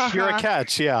catch. You're a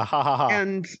catch. Yeah. Ha ha ha.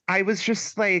 And I was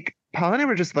just like, Paul and I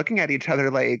were just looking at each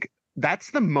other like,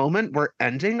 that's the moment we're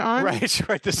ending on. Right.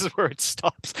 This is where it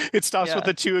stops. It stops with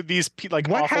the two of these like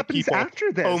what awful happens people,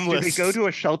 after this? homeless. Do they go to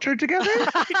a shelter together?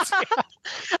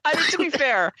 I mean, to be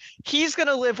fair, he's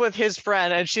gonna live with his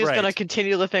friend, and she's gonna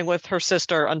continue living with her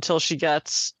sister until she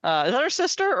gets. Is that her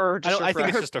sister or just I think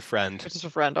it's just a friend. It's just a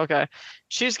friend. Okay,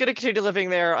 she's gonna continue living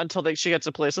there until she gets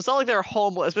a place. It's not like they're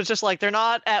homeless, but it's just like they're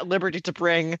not at liberty to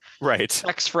bring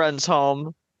ex-friends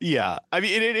home. Yeah, I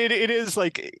mean, it is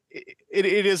like it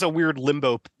is a weird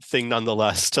limbo thing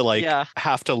nonetheless to like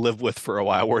have to live with for a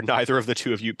while, where neither of the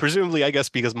two of you, presumably, I guess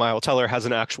because Miles Teller has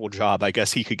an actual job, I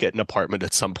guess he could get an apartment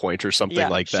at some point or something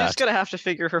like that. She's gonna have to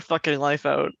figure her fucking life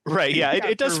out. Right? Yeah,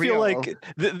 it does feel like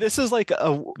this is like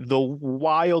the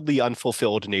wildly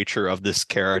unfulfilled nature of this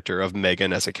character of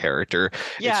Megan as a character.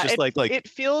 Yeah, it's just like it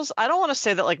feels. I don't want to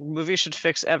say that like movies should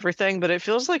fix everything, but it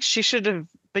feels like she should have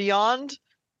beyond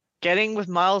getting with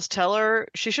Miles Teller,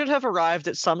 she should have arrived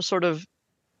at some sort of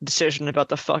decision about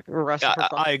the rest of her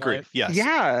I agree. life. Yes.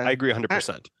 Yeah. I agree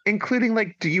 100%. Including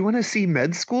like, do you want to see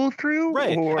med school through?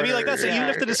 Right. Or... I mean, like that's even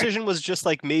if the decision was just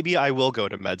like, maybe I will go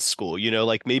to med school, you know,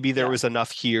 like maybe there was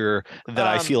enough here that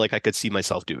I feel like I could see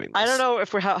myself doing this. I don't know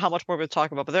if how much more we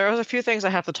talk about, but there are a few things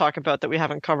I have to talk about that we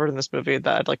haven't covered in this movie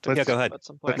that I'd like to go ahead. at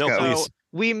some point. No, please.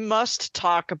 We must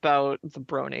talk about the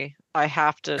Brony. I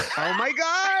have to. Oh my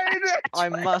God! I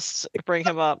must bring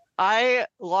him up. I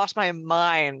lost my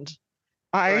mind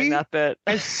during that bit.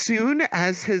 As soon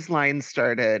as his line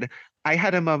started, I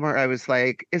had a moment where I was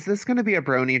like, is this going to be a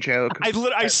Brony joke?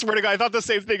 I swear to God, I thought the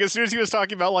same thing as soon as he was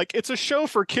talking about like, it's a show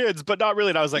for kids, but not really.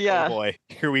 And I was like, oh boy,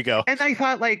 here we go. And I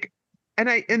thought like, and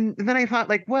then I thought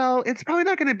like, well, it's probably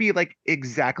not going to be like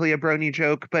exactly a Brony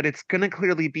joke, but it's going to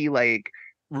clearly be like,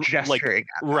 gesturing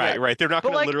like, right. They're not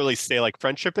going to literally say like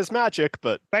friendship is magic,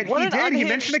 but he did. He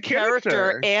mentioned a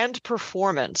character and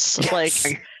performance. Yes.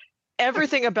 Like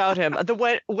everything about him.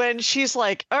 When she's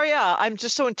like, oh yeah, I'm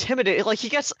just so intimidated. Like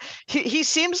he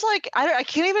seems like I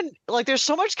can't even like. There's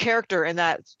so much character in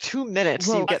that 2 minutes.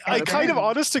 Well, I kind of,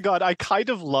 honest to God, I kind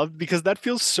of love because that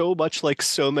feels so much like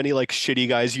so many like shitty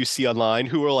guys you see online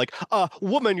who are like,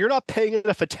 woman, you're not paying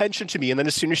enough attention to me. And then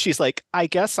as soon as she's like, I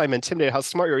guess I'm intimidated how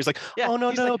smart you are. He's like, oh no,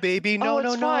 like, baby, no,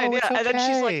 it's fine. It's okay. And then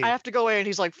she's like, I have to go away, and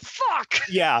he's like, fuck.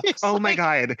 Yeah. Oh my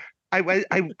God.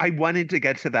 I wanted to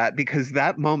get to that because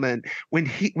that moment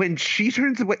when she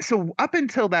turns away. So up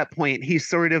until that point, he's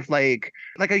sort of like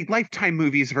a Lifetime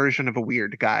movies version of a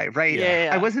weird guy, right? Yeah.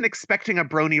 I wasn't expecting a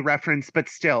Brony reference, but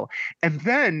still. And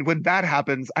then when that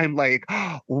happens, I'm like,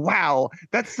 oh, wow,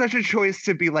 that's such a choice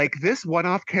to be like this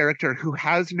one-off character who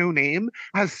has no name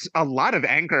has a lot of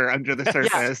anger under the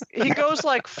surface. Yeah. He goes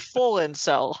like full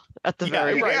incel at the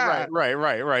very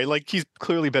right. Like he's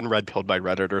clearly been red pilled by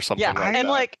Reddit or something. Yeah, like and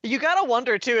that. like you gotta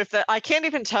wonder too if that I can't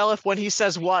even tell if when he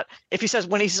says what, if he says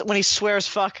when he swears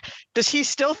fuck, does he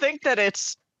still think that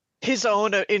it's his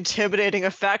own intimidating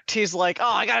effect. He's like,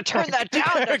 oh, I gotta turn that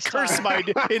down next Curse time.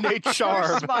 my innate charm.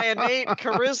 Curse my innate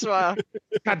charisma.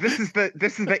 God, this is the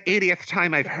 80th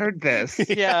time I've heard this.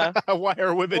 Yeah. Why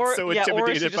are women so or is he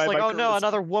intimidated just by like, my oh no, charisma?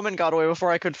 another woman got away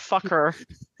before I could fuck her.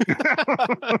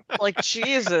 Like,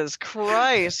 Jesus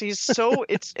Christ, he's so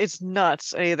it's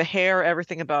nuts. The hair,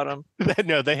 everything about him.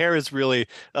 No, the hair is really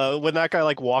when that guy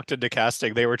like walked into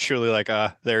casting, they were truly like,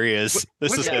 there he is.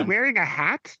 This Was is he him. wearing a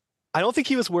hat? I don't think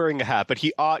he was wearing a hat, but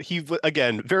he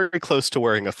again very close to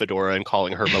wearing a fedora and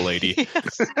calling her milady.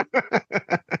 Yes.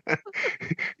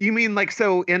 You mean like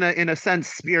so in a sense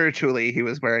spiritually he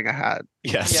was wearing a hat?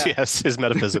 Yes, Yeah. yes, his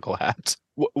metaphysical hat.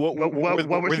 What what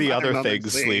were the some other other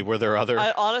moments, things, Lee? Lee? Were there other?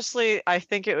 I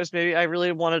think it was maybe I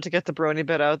really wanted to get the brony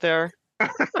bit out there.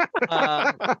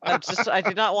 I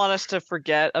did not want us to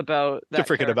forget about that. To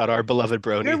forget about our beloved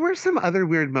There brony. were some other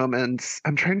weird moments.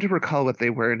 I'm trying to recall what they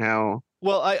were now.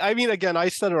 Well, I mean, again, I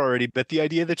said it already, but the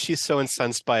idea that she's so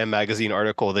incensed by a magazine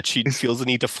article that she It's feels the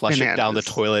need to flush it down the bananas.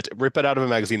 toilet, rip it out of a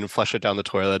magazine and flush it down the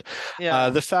toilet.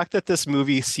 Yeah. The fact that this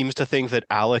movie seems to think that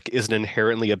Alec is an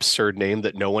inherently absurd name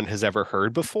that no one has ever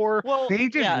heard before. Well, They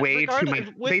did yeah, way too much.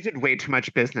 They did way too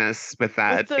much business with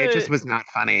that. It just was not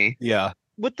funny. Yeah.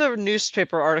 with the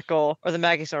newspaper article or the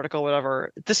magazine article,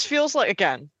 whatever, this feels like,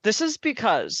 again, this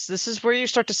is where you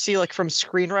start to see, like, from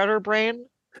screenwriter brain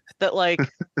that, like,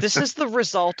 this is the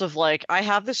result of, like, I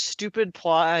have this stupid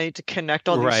plot, I need to connect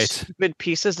all these stupid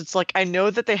pieces. It's like, I know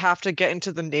that they have to get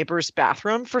into the neighbor's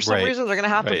bathroom for some reason. They're going to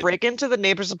have to break into the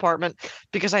neighbor's apartment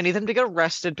because I need them to get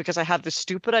arrested because I have this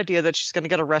stupid idea that she's going to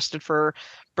get arrested for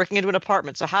breaking into an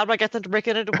apartment. So how do I get them to break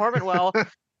into an apartment? Well,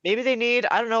 maybe they need,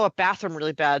 I don't know, a bathroom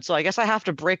really bad. So I guess I have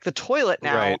to break the toilet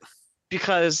now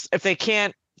because if they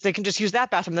can just use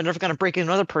that bathroom, they're never going to break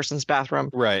into another person's bathroom.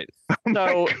 Right.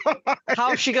 So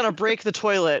how is she going to break the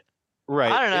toilet?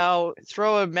 Right. I don't know.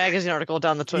 Throw a magazine article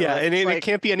down the toilet. Yeah, and it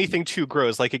can't be anything too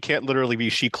gross. Like, it can't literally be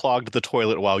she clogged the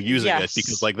toilet while using it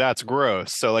because, like, that's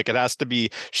gross. So, like, it has to be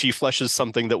she flushes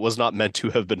something that was not meant to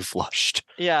have been flushed.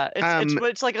 Yeah,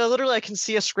 it's like literally I can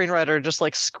see a screenwriter just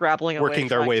like scrabbling away, working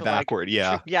their way backward.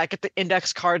 Like, get the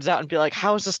index cards out and be like,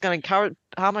 how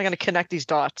am I going to connect these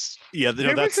dots? Yeah,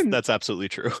 no, that's absolutely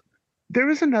true. There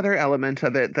was another element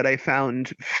of it that I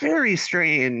found very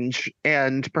strange,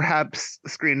 and perhaps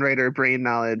screenwriter brain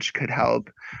knowledge could help.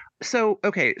 So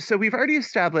we've already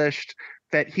established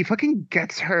that he fucking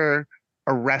gets her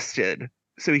arrested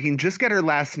so he can just get her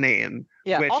last name.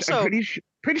 Yeah, which also, I'm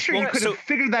pretty sure you could have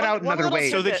figured that out another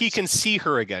way. So that he can see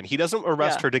her again. He doesn't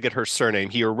arrest her to get her surname.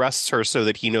 He arrests her so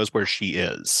that he knows where she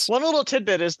is. One little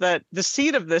tidbit is that the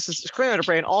seed of this is screenwriter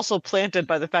brain also planted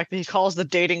by the fact that he calls the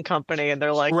dating company and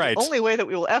they're like, the only way that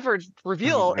we will ever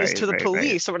reveal is to the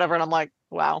police or whatever. And I'm like,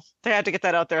 wow, they had to get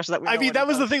that out there so that we know. I mean, that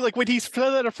was the thing. Like, when he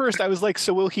said that at first, I was like,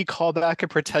 so will he call back and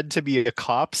pretend to be a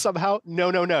cop somehow?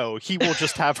 No. He will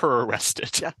just have her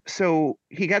arrested. Yeah. So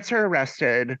he gets her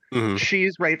arrested. Mm-hmm.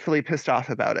 She's rightfully pissed off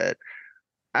about it.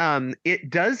 It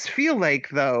does feel like,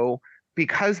 though,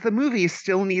 because the movie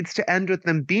still needs to end with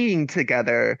them being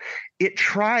together, it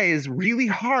tries really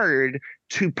hard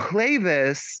to play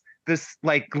this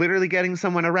like literally getting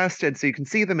someone arrested so you can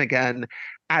see them again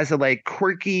as a like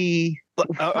quirky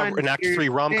an act 3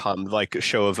 rom-com like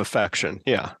show of affection.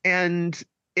 Yeah. And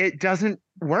it doesn't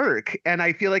work. And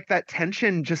I feel like that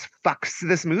tension just fucks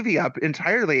this movie up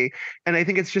entirely. And I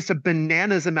think it's just a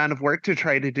bananas amount of work to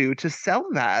try to do to sell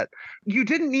that. You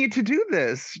didn't need to do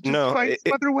this. Just find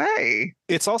some other way.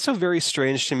 It's also very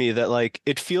strange to me that, like,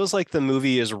 it feels like the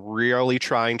movie is really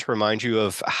trying to remind you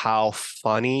of how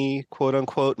funny, quote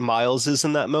unquote, Miles is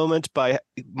in that moment.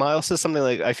 Miles says something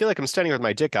like, I feel like I'm standing with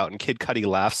my dick out, and Kid Cudi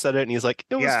laughs at it and he's like,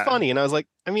 it was funny. And I was like,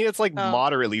 I mean, it's like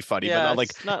moderately funny, but not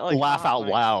like laugh out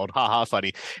loud, haha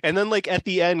funny. And then, like, at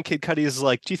the end, Kid Cudi is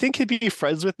like, do you think he'd be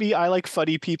friends with me? I like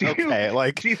funny people. Okay,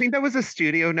 like, do you think that was a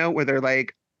studio note where they're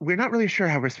like, we're not really sure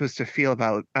how we're supposed to feel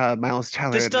about Miles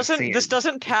Teller? This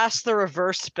doesn't pass the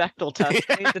reverse Bechdel test.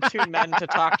 We need the two men to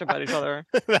talk about each other.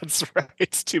 That's right.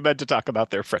 It's two men to talk about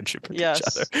their friendship with each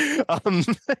other.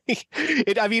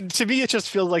 I mean, to me, it just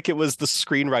feels like it was the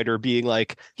screenwriter being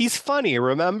like, he's funny.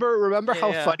 Remember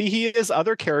how funny he is?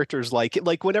 Other characters like it.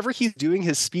 Like, whenever he's doing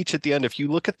his speech at the end, if you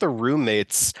look at the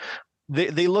roommates,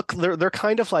 they're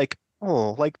kind of like,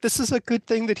 oh, like, this is a good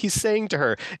thing that he's saying to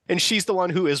her. And she's the one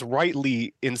who is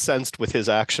rightly incensed with his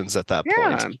actions at that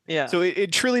point. Yeah. So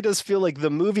it truly does feel like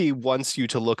the movie wants you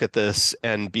to look at this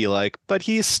and be like, but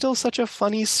he's still such a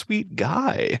funny, sweet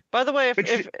guy. By the way,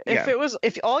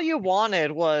 if all you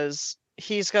wanted was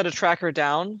he's got to track her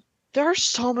down, there are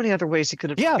so many other ways he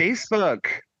could have done. Facebook.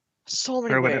 So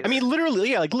many ways. I mean,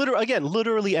 literally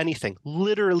anything.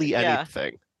 Literally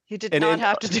anything. He did not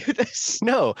have to do this.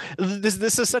 No,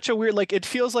 this is such a weird, like, it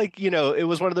feels like, it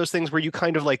was one of those things where you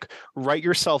kind of like write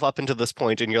yourself up into this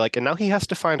point and you're like, and now he has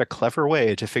to find a clever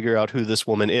way to figure out who this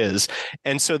woman is.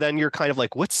 And so then you're kind of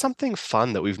like, what's something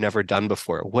fun that we've never done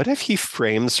before? What if he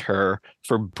frames her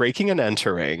for breaking and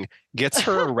entering, gets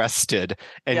her arrested,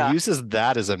 and uses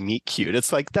that as a meet cute?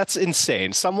 It's like, that's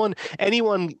insane.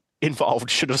 Anyone involved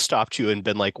should have stopped you and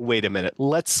been like, wait a minute,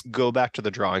 let's go back to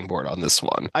the drawing board on this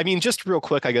one. I mean, just real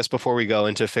quick, I guess, before we go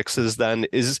into fixes then,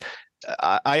 is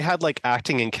I had like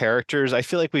acting and characters. I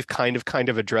feel like we've kind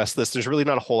of addressed this. There's really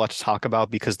not a whole lot to talk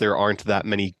about because there aren't that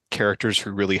many characters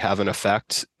who really have an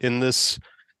effect in this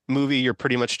movie. You're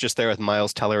pretty much just there with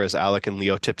Miles Teller as Alec and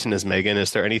Leo Tipton as Megan.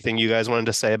 Is there anything you guys wanted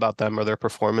to say about them or their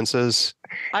performances?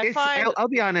 I'll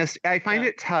be honest, I find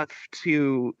it tough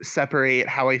to separate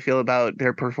how I feel about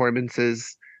their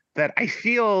performances that I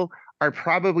feel are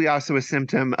probably also a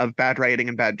symptom of bad writing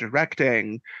and bad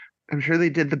directing. I'm sure they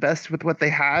did the best with what they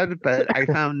had, but I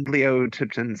found Leo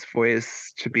Tipton's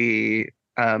voice to be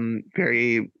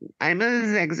very, I'm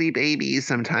a sexy baby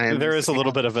sometimes. There is a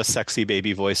little bit of a sexy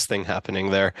baby voice thing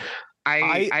happening there.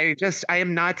 I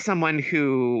am not someone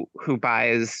who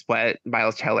buys what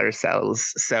Miles Teller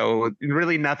sells, so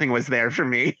really nothing was there for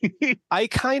me.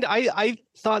 I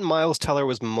thought Miles Teller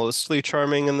was mostly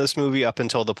charming in this movie up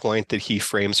until the point that he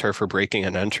frames her for breaking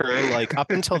and entering. Like,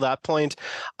 up until that point,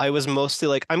 I was mostly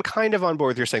like, I'm kind of on board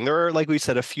with you're saying. There are, like we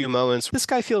said, a few moments. This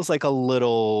guy feels like a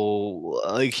little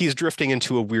like he's drifting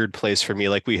into a weird place for me,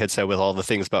 like we had said with all the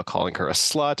things about calling her a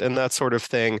slut and that sort of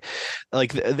thing.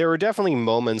 Like, there were definitely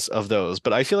moments of those,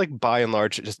 but I feel like by and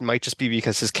large, it might just be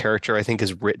because his character, I think,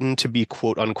 is written to be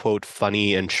quote unquote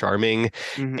funny and charming.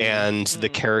 And the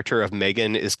character of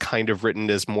Megan is kind of written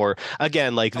as more,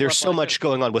 again, like there's so much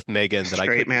going on with Megan that I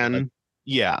couldn't, man.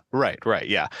 Yeah, right.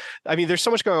 Yeah. I mean, there's so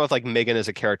much going on with like Megan as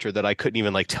a character that I couldn't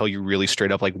even like tell you really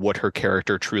straight up like what her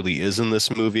character truly is in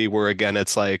this movie, where again,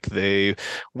 it's like they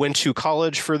went to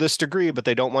college for this degree, but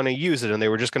they don't want to use it and they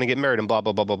were just going to get married and blah,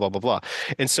 blah, blah, blah, blah, blah, blah.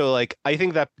 And so like, I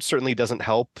think that certainly doesn't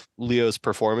help Leo's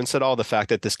performance at all. The fact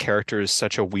that this character is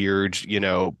such a weird,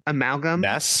 amalgam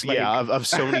mess. Like... Yeah. Of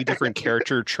so many different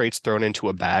character traits thrown into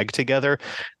a bag together.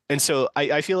 And so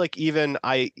I feel like even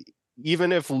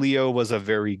if Leo was a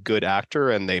very good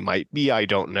actor, and they might be, I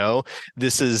don't know,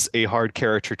 this is a hard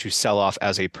character to sell off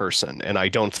as a person. And I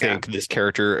don't think this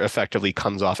character effectively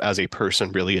comes off as a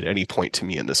person really at any point to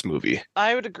me in this movie.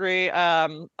 I would agree.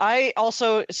 I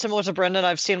also, similar to Brendan,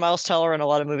 I've seen Miles Teller in a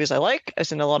lot of movies I like. I've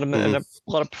seen a lot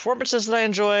of performances that I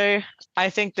enjoy. I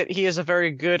think that he is a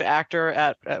very good actor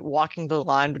at walking the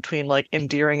line between like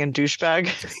endearing and douchebag.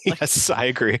 Yes, I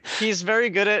agree. He's very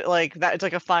good at like that. It's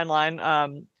like a fine line.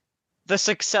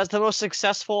 The most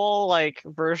successful like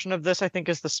version of this, I think,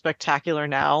 is The Spectacular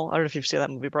Now. I don't know if you've seen that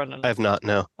movie, Brendan. I have not.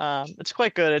 No. It's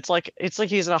quite good. It's like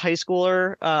he's a high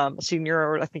schooler, a senior,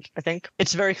 or I think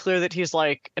it's very clear that he's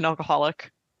like an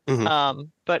alcoholic.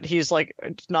 But he's like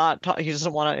he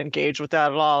doesn't want to engage with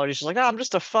that at all. He's just like, I'm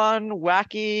just a fun,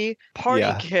 wacky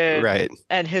party kid, right?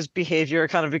 And his behavior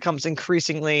kind of becomes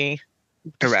increasingly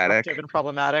erratic and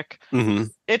problematic.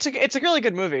 It's a really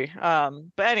good movie.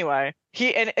 But anyway,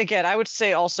 and again, I would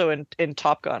say also in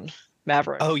Top Gun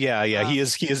Maverick. Oh yeah. He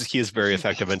is very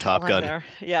effective in Top Gun. There.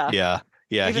 Yeah.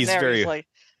 Even he's very like,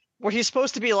 where he's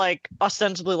supposed to be like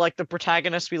ostensibly like the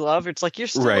protagonist we love. It's like you're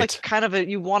still like kind of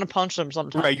you want to punch him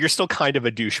sometimes. Right, you're still kind of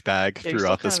a douchebag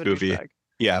throughout this movie.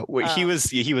 Yeah, he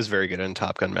was very good in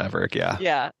Top Gun Maverick.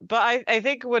 Yeah. But I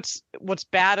think what's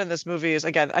bad in this movie is,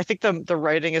 again, I think the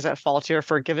writing is at fault here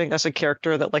for giving us a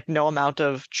character that like no amount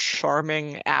of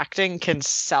charming acting can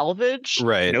salvage.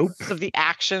 Right. Nope. Of the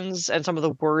actions and some of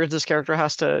the words this character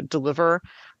has to deliver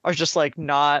are just like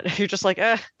not. You're just like,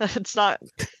 it's not.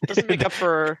 Doesn't make up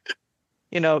for.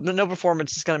 No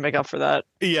performance is going to make up for that.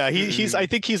 Yeah, I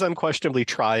think he's unquestionably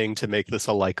trying to make this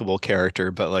a likable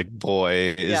character, but like,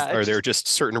 boy, are there just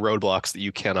certain roadblocks that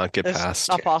you cannot get past?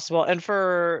 Not possible. And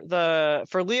for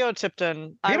Leo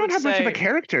Tipton, they don't have much of a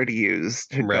character to use.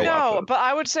 No, but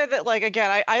I would say that, like,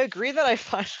 again, I agree that I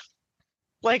find.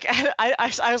 Like,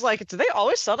 I was like, do they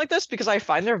always sound like this? Because I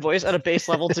find their voice at a base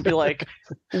level to be like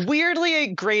weirdly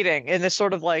grating in this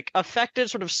sort of like affected,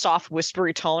 sort of soft,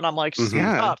 whispery tone. I'm like, speak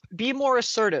up, be more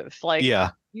assertive. Like,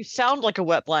 you sound like a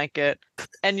wet blanket,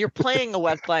 and you're playing a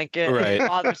wet blanket. Right. It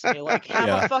bothers me. Like,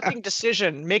 have a fucking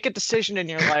decision. Make a decision in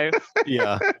your life.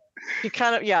 Yeah. You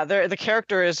kind of the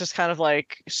character is just kind of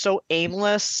like so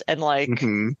aimless and like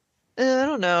I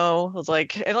don't know. It's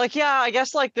like, and like, I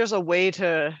guess like there's a way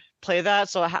to play that,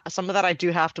 so some of that I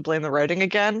do have to blame the writing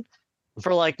again,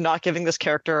 for like not giving this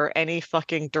character any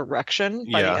fucking direction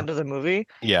by the end of the movie.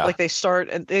 Yeah. Like they start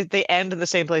and they end in the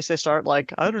same place they start.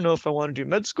 Like, I don't know if I want to do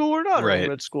med school or not. Right.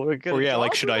 Med school. Or yeah,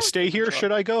 like, should I stay here?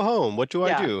 Should I go home? What do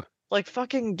I do? Like,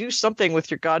 fucking do something with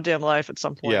your goddamn life at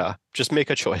some point. Yeah, just make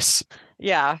a choice.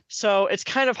 Yeah, so it's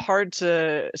kind of hard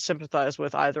to sympathize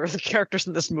with either of the characters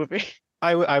in this movie.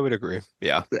 I would agree.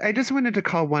 Yeah. I just wanted to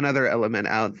call one other element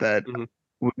out that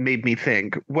made me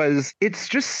think was it's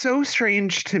just so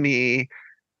strange to me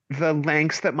the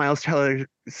lengths that Miles Teller's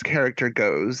character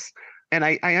goes. And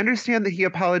I understand that he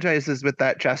apologizes with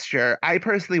that gesture. I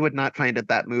personally would not find it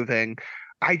that moving.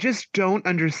 I just don't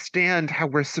understand how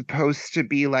we're supposed to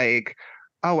be like,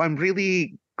 oh, I'm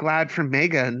really glad for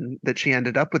Megan that she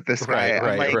ended up with this guy.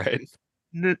 Right.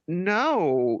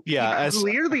 No. Yeah, he as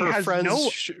clearly her has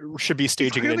friends should be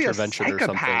staging an intervention or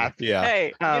something. Yeah,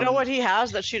 hey, you know what he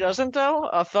has that she doesn't though?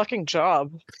 A fucking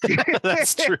job.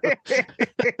 That's true.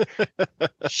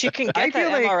 She can get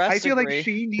that MRS I feel degree. like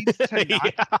she needs to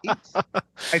not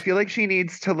I feel like she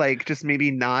needs to like just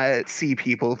maybe not see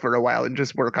people for a while and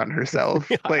just work on herself.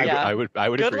 Like I would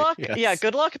good agree. luck. Yes. Yeah,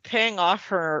 good luck paying off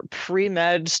her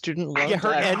pre-med student loan. Yeah,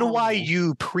 her debt.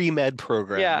 NYU pre-med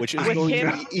program, which is going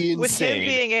to be insane. With him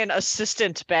being an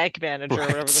assistant bank manager, or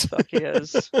whatever the fuck he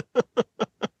is.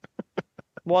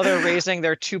 While they're raising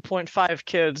their 2.5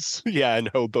 kids. Yeah, in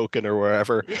Hoboken or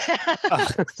wherever.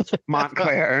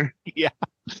 Montclair. Yeah.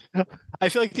 I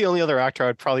feel like the only other actor I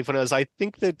would probably put is I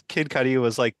think that Kid Cudi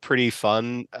was like pretty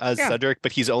fun as Cedric,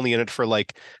 but he's only in it for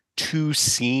like 2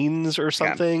 scenes or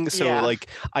something. So like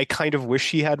I kind of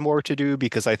wish he had more to do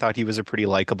because I thought he was a pretty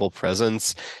likable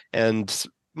presence. And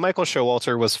Michael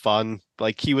Showalter was fun.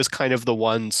 Like he was kind of the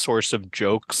one source of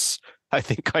jokes, I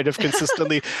think, kind of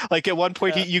consistently. Like at one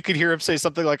point you could hear him say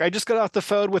something like, I just got off the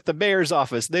phone with the mayor's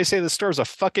office. They say the store's a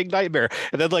fucking nightmare.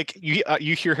 And then like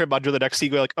you hear him under the next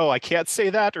scene go like, oh, I can't say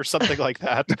that or something like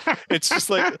that. It's just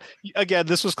like, again,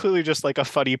 this was clearly just like a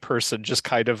funny person just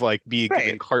kind of like being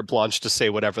given carte blanche to say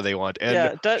whatever they want.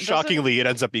 And shockingly, it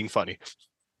ends up being funny.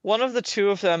 One of the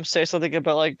two of them say something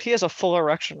about like he has a full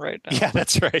erection right now. Yeah,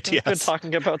 that's right. He's been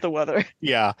talking about the weather.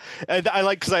 Yeah, and I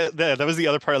like because that was the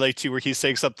other part I like too, where he's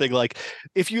saying something like,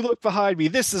 "If you look behind me,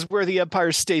 this is where the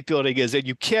Empire State Building is, and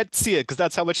you can't see it because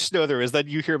that's how much snow there is." Then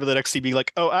you hear him in the next scene being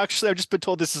like, "Oh, actually, I've just been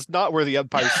told this is not where the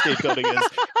Empire State Building is."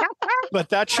 But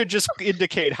that should just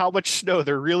indicate how much snow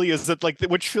there really is. That like,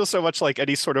 which feels so much like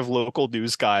any sort of local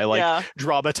news guy, like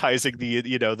dramatizing the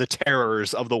the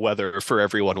terrors of the weather for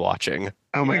everyone watching.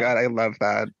 Oh my God, I love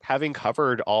that. Having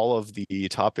covered all of the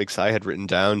topics I had written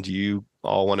down, do you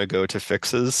all want to go to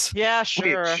fixes? Yeah,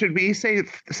 sure. Wait, should we say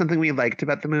something we liked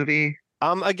about the movie?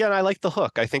 Again, I like the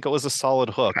hook. I think it was a solid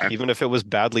hook, even if it was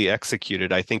badly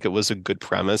executed. I think it was a good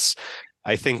premise.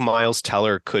 I think Miles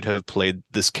Teller could have played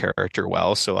this character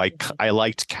well, so I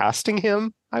liked casting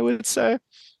him, I would say.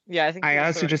 Yeah, I think I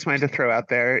also just wanted to throw out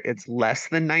there it's less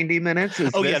than 90 minutes.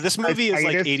 This movie is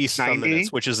like 80-some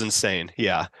minutes, which is insane.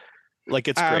 Yeah. Like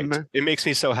it's great. It makes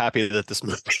me so happy that this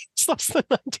movie is less than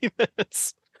 90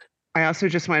 minutes. I also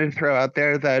just wanted to throw out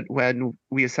there that when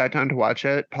we sat down to watch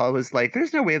it, Paul was like,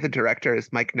 there's no way the director is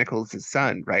Mike Nichols'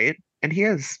 son, right? And he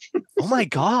is. Oh my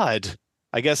God.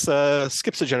 I guess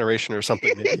skips a generation or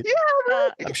something. Yeah,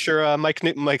 I'm sure Mike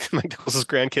Nichols'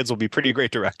 grandkids will be pretty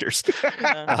great directors. Who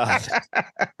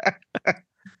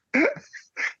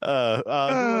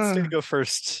wants to go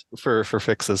first for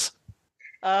fixes?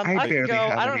 I can go.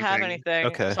 I don't have anything.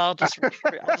 Okay. So I'll just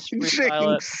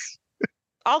refile it.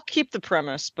 I'll keep the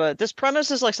premise, but this premise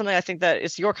is like something I think that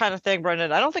it's your kind of thing,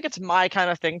 Brendan. I don't think it's my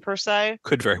kind of thing per se.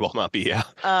 Could very well not be, yeah.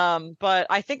 But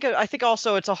I think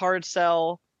also it's a hard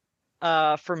sell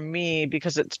for me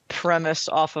because it's premised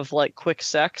off of like quick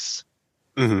sex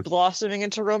blossoming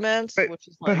into romance.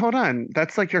 But hold on,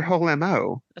 that's like your whole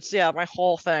MO. That's my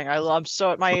whole thing.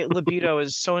 My libido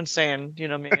is so insane. You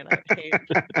know what I mean?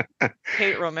 I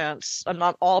hate romance. I'm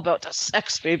not all about the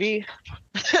sex, baby.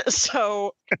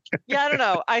 So yeah, I don't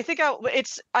know. I think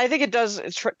it does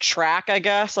track, I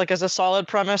guess, like as a solid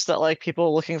premise that like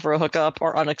people looking for a hookup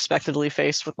are unexpectedly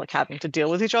faced with like having to deal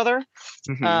with each other.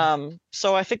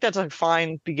 So I think that's a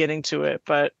fine beginning to it,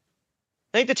 but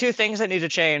I think the two things that need to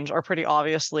change are pretty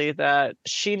obviously that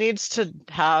she needs to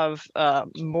have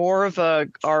more of a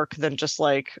arc than just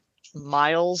like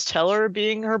Miles Teller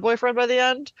being her boyfriend by the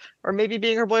end, or maybe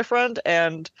being her boyfriend,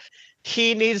 and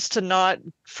he needs to not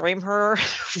frame her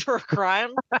for a crime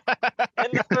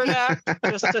in the third act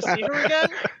just to see her again.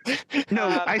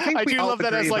 No, I think we do all love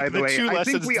that agree, as like by the way. two I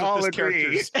lessons think we that all this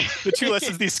agree. the two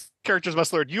lessons these characters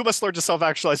must learn. You must learn to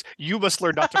self-actualize. You must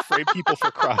learn not to frame people for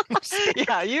crimes.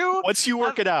 Yeah, you Once you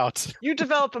work it out. you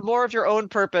develop more of your own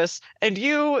purpose, and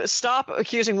you stop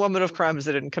accusing women of crimes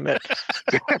they didn't commit,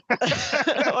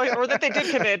 or that they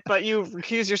did commit, but you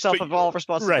accuse yourself of all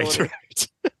responsibility. Right.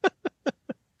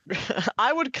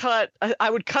 I would cut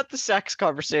the sex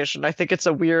conversation. I think it's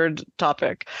a weird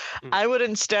topic. I would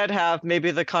instead have maybe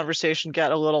the conversation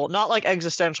get a little, not like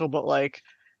existential, but like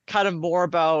kind of more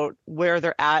about where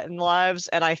they're at in lives.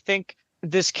 And I think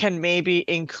this can maybe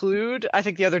include, I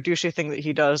think the other douchey thing that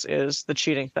he does is the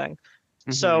cheating thing.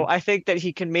 So I think that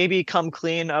he can maybe come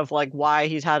clean of like why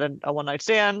he's had a one night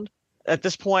stand at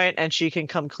this point, and she can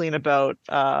come clean about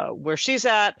where she's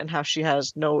at and how she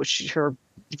has she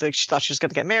thought she was going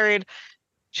to get married.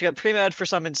 She got pre-med for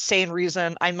some insane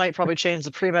reason. I might probably change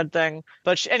the pre-med thing.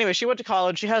 But anyway, she went to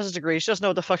college. She has a degree. She doesn't know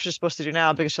what the fuck she's supposed to do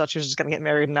now because she thought she was just going to get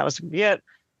married and that was going to be it.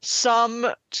 Some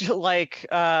like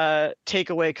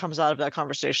takeaway comes out of that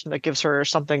conversation that gives her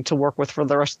something to work with for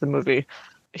the rest of the movie.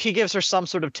 He gives her some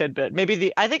sort of tidbit.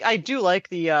 Maybe I think I do like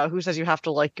the who says you have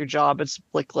to like your job. It's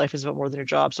like life is about more than your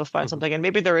job. So find something. And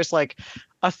maybe there is like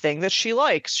a thing that she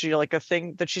likes. She like a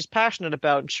thing that she's passionate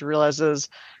about, and she realizes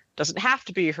doesn't have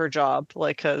to be her job.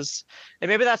 Like, and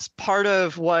maybe that's part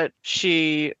of what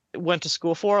she went to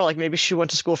school for. Like maybe she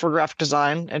went to school for graphic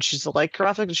design and she likes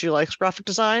graphic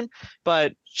design,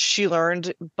 but she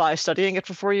learned by studying it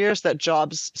for 4 years that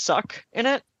jobs suck in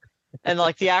it. And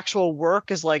like the actual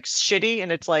work is like shitty,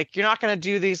 and it's like you're not going to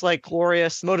do these like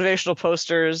glorious motivational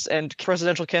posters and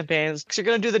presidential campaigns because you're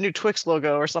going to do the new Twix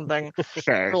logo or something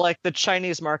for like the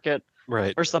Chinese market,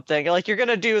 right, or something. Like you're going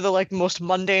to do the like most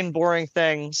mundane, boring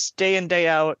things day in, day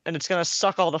out, and it's going to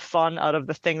suck all the fun out of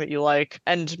the thing that you like.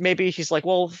 And maybe he's like,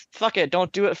 well, fuck it,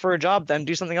 don't do it for a job then,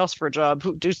 do something else for a job.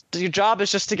 Your job is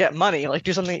just to get money. Like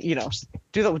do something,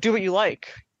 do what you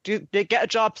like. Get a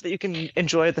job so that you can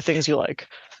enjoy the things you like.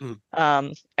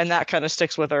 And that kind of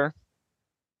sticks with her.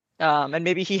 And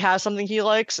maybe he has something he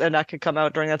likes, and that could come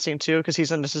out during that scene too, because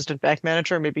he's an assistant bank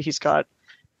manager. Maybe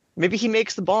he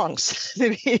makes the bongs.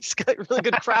 Maybe he's got really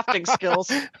good crafting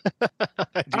skills.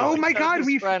 Oh my god,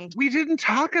 we didn't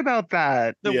talk about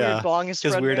that. The weird bong his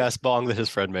weird ass bong that his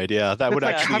friend made. Yeah, that would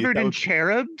actually covered in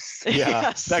cherubs. Yeah,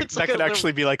 yes, that could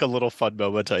actually be like a little fun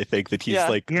moment. I think that he's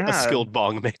like a skilled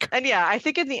bong maker. And yeah, I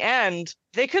think in the end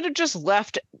they could have just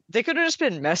left. They could have just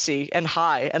been messy and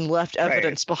high and left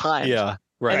evidence behind. Yeah,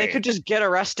 right. And they could just get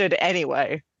arrested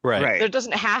anyway. Right. There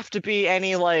doesn't have to be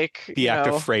any like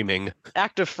active framing.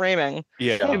 Active framing.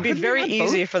 Yeah. It'd be very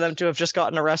easy for them to have just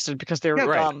gotten arrested because they were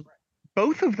dumb.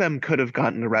 Both of them could have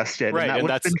gotten arrested, and that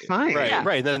would have been fine. Right,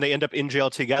 right. And then they end up in jail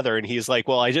together, and he's like,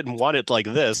 well, I didn't want it like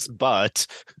this, but...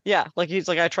 Yeah, like he's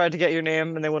like, I tried to get your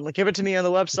name, and they wouldn't give it to me on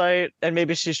the website, and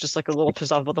maybe she's just like a little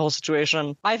pissed off about the whole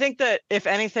situation. I think that, if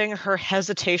anything, her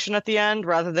hesitation at the end,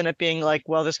 rather than it being like,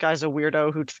 well, this guy's a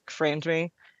weirdo who framed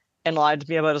me and lied to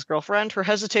me about his girlfriend, her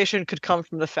hesitation could come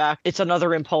from the fact it's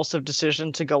another impulsive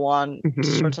decision to go on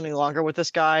to start something longer with this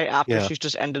guy after she's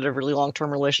just ended a really long-term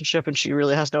relationship and she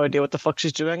really has no idea what the fuck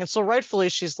she's doing. And so rightfully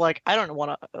she's like, I don't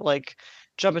want to like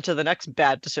jump into the next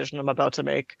bad decision I'm about to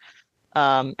make.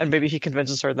 And maybe he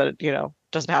convinces her that it,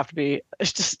 doesn't have to be,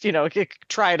 it's just,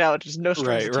 try it out. Just no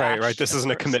strings attached. Right. This isn't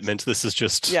a commitment. This is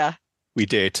just... We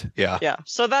date. Yeah.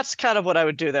 So that's kind of what I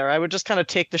would do there. I would just kind of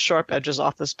take the sharp edges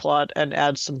off this plot and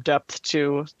add some depth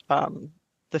to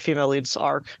the female lead's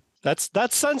arc. That's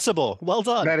sensible. Well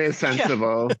done. That is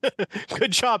sensible.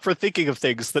 Good job for thinking of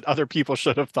things that other people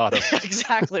should have thought of.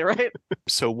 Exactly, right?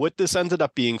 So what this ended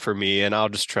up being for me, and I'll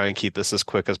just try and keep this as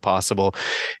quick as possible,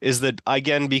 is that,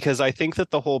 again, because I think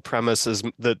that the whole premise is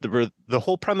the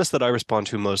whole premise that I respond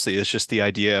to mostly is just the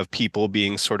idea of people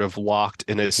being sort of locked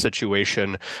in a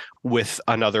situation with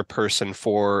another person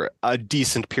for a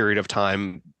decent period of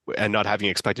time and not having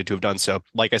expected to have done so.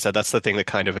 Like I said, that's the thing that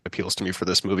kind of appeals to me for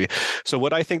this movie. So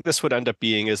what I think this would end up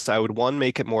being is I would, one,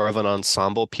 make it more of an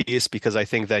ensemble piece, because I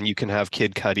think then you can have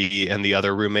Kid Cudi and the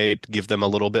other roommate, give them a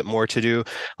little bit more to do.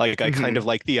 Like I kind of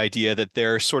like the idea that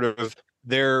they're sort of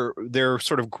their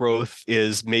sort of growth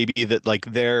is maybe that like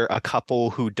they're a couple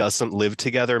who doesn't live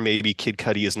together. Maybe Kid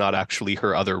Cudi is not actually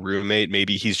her other roommate.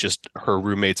 Maybe he's just her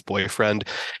roommate's boyfriend.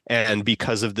 And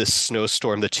because of this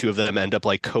snowstorm, the two of them end up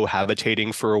like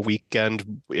cohabitating for a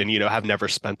weekend and, have never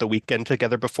spent the weekend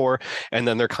together before. And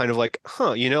then they're kind of like,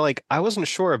 like I wasn't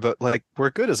sure, but like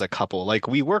we're good as a couple. Like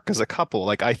we work as a couple.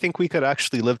 Like I think we could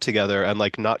actually live together and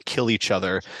like not kill each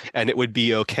other and it would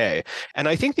be okay. And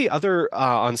I think the other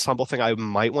ensemble thing I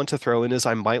might want to throw in is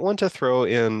I might want to throw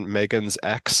in Megan's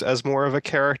ex as more of a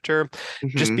character,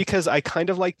 just because I kind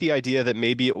of like the idea that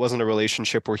maybe it wasn't a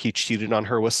relationship where he cheated on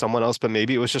her with someone else, but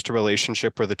maybe it was just a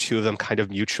relationship where the two of them kind of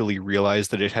mutually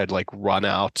realized that it had like run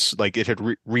out, like it had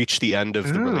reached the end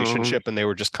of the relationship, and they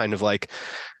were just kind of like,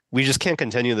 we just can't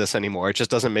continue this anymore. It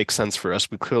just doesn't make sense for us.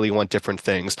 We clearly want different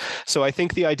things. So I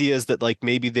think the idea is that like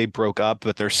maybe they broke up,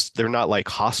 but they're not like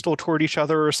hostile toward each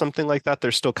other or something like that.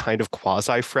 They're still kind of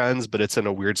quasi friends, but it's in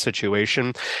a weird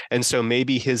situation. And so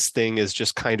maybe his thing is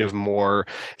just kind of more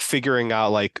figuring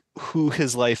out like who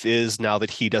his life is now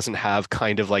that he doesn't have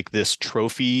kind of like this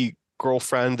trophy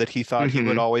girlfriend that he thought he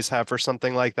would always have or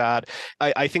something like that.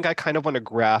 I think I kind of want to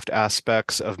graft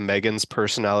aspects of Megan's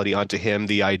personality onto him.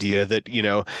 The idea that,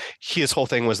 his whole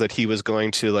thing was that he was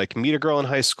going to like meet a girl in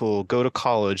high school, go to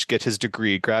college, get his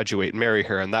degree, graduate, marry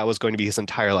her, and that was going to be his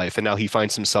entire life. And now he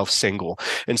finds himself single.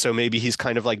 And so maybe he's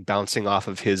kind of like bouncing off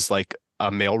of his like a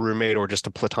male roommate or just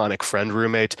a platonic friend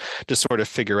roommate to sort of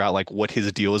figure out like what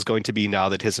his deal is going to be now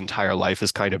that his entire life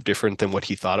is kind of different than what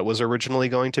he thought it was originally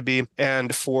going to be.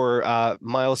 And for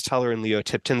Miles Teller and Leo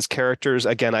Tipton's characters,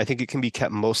 again, I think it can be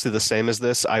kept mostly the same as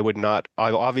this. I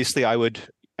would,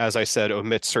 as I said,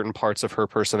 omit certain parts of her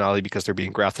personality because they're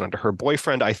being grafted onto her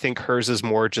boyfriend. I think hers is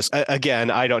more just, again,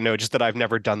 I don't know, just that I've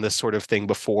never done this sort of thing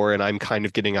before and I'm kind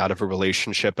of getting out of a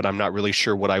relationship and I'm not really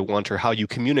sure what I want or how you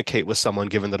communicate with someone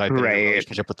given that I've been in a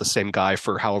relationship with the same guy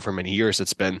for however many years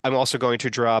it's been. I'm also going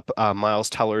to drop Miles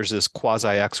Teller's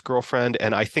quasi-ex-girlfriend,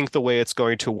 and I think the way it's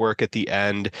going to work at the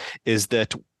end is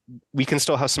that we can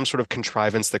still have some sort of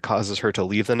contrivance that causes her to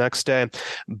leave the next day,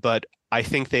 but I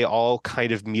think they all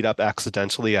kind of meet up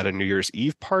accidentally at a New Year's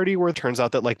Eve party where it turns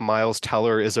out that like Miles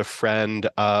Teller is a friend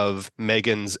of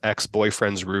Megan's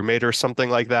ex-boyfriend's roommate or something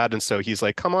like that. And so he's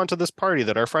like, come on to this party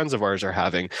that our friends of ours are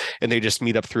having. And they just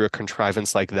meet up through a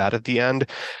contrivance like that at the end.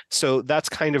 So that's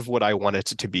kind of what I want it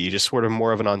to be, just sort of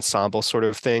more of an ensemble sort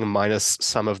of thing, minus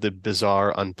some of the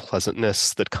bizarre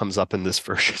unpleasantness that comes up in this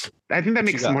version. I think that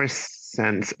makes more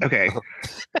sense. Okay.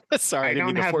 Sorry, I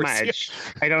don't have much.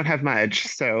 I don't have much.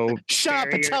 So shut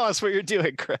up and tell us what you're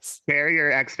doing, Chris. Bury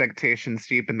your expectations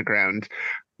deep in the ground.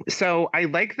 So I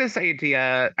like this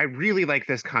idea. I really like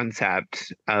this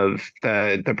concept of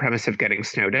the premise of getting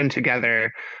snowed in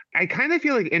together. I kind of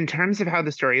feel like in terms of how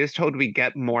the story is told, we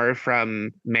get more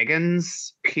from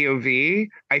Megan's POV.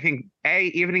 I think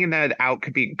evening that out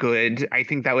could be good. I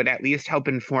think that would at least help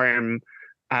inform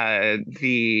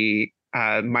the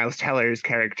Miles Teller's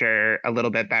character a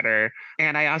little bit better.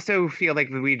 And I also feel like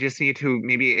we just need to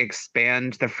maybe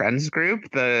expand the friends group.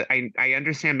 I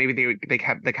understand maybe they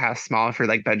kept the cast small for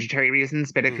like budgetary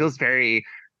reasons, but it feels very,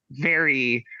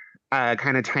 very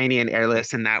kind of tiny and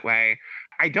airless in that way.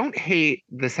 I don't hate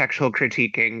the sexual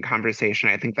critiquing conversation.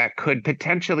 I think that could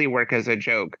potentially work as a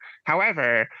joke.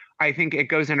 However, I think it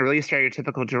goes in a really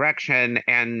stereotypical direction,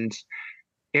 and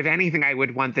if anything, I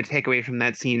would want the takeaway from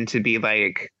that scene to be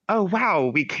like, oh,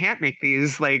 wow, we can't make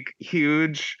these like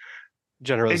huge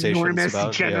enormous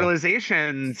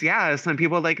generalizations. Yeah, some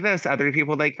people like this, other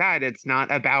people like that. It's not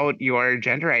about your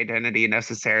gender identity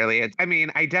necessarily.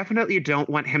 I definitely don't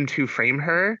want him to frame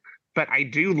her, but I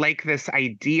do like this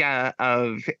idea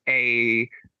of an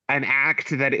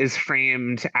act that is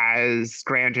framed as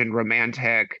grand and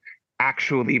romantic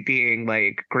actually being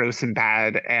like gross and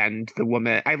bad, and the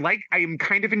woman I'm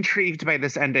kind of intrigued by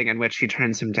this ending in which she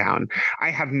turns him down. I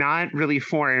have not really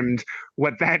formed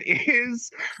what that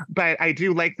is, but I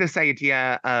do like this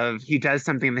idea of he does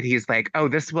something that he's like, oh,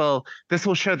 this will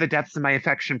show the depths of my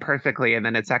affection perfectly, and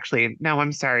then it's actually, no,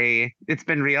 I'm sorry, it's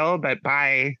been real, but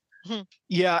bye.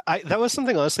 Yeah, that was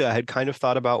something honestly I had kind of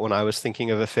thought about when I was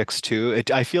thinking of a fix too.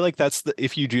 I feel like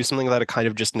if you do something like that, it kind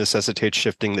of just necessitates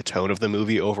shifting the tone of the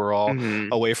movie overall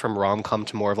away from rom-com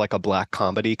to more of like a black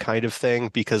comedy kind of thing.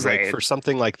 Because like for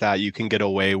something like that, you can get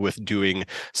away with doing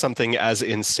something as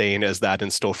insane as that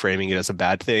and still framing it as a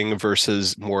bad thing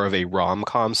versus more of a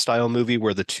rom-com style movie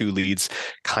where the two leads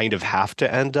kind of have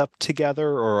to end up together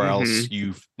or else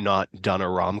you've not done a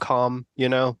rom-com, you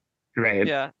know? Right.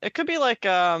 Yeah. It could be like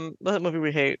the movie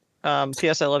we hate.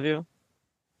 P.S. I Love You.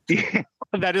 Yeah.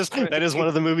 That is one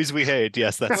of the movies we hate.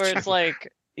 Yes, that's where true. it's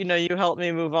like you helped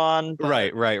me move on.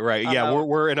 But, right. Yeah,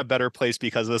 we're in a better place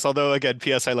because of this. Although, again,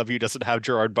 P.S. I Love You doesn't have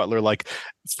Gerard Butler like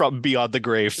from beyond the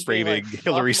grave framing like,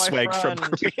 Hilary Swank from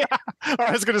Korea.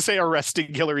 I was going to say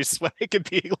arresting Hilary Swank and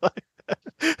being like,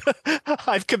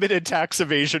 I've committed tax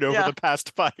evasion over the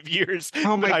past 5 years.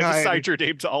 Oh my God. I've assigned your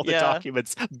name to all the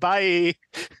documents. Bye.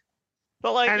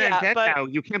 But like, and I'm dead now.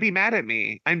 You can't be mad at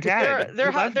me. I'm dead.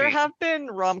 There have been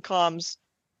rom-coms,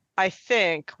 I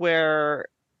think, where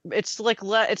it's like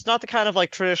it's not the kind of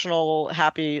like traditional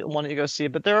happy one that you go see,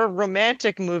 but there are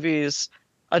romantic movies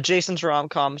adjacent to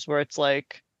rom-coms where it's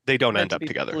like they don't end up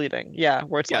together. Bleeding. Yeah,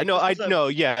 where it's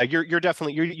you're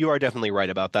definitely you are definitely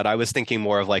right about that. I was thinking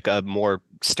more of like a more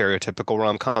stereotypical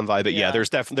rom-com vibe, but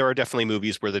there are definitely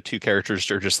movies where the two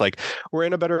characters are just like, we're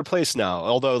in a better place now.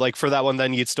 Although like for that one,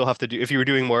 then you'd still have to do, if you were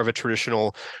doing more of a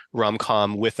traditional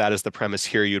rom-com with that as the premise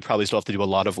here, you'd probably still have to do a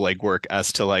lot of legwork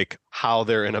as to like how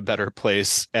they're in a better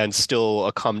place and still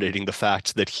accommodating the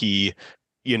fact that he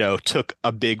took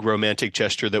a big romantic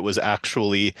gesture that was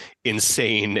actually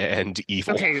insane and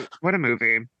evil. Okay, what a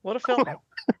movie. What a film.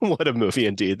 What a movie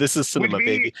indeed. This is cinema,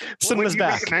 baby. Cinema's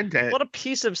back. What a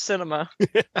piece of cinema.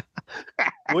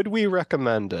 Would we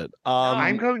recommend it?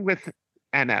 I'm going with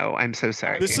Eno. I'm so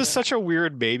sorry. This is such a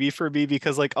weird baby for me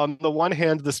because like on the one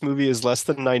hand, this movie is less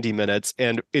than 90 minutes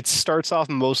and it starts off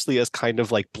mostly as kind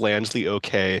of like blandly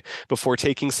okay before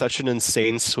taking such an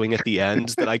insane swing at the end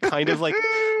that I kind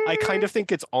of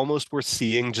think it's almost worth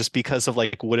seeing just because of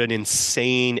like what an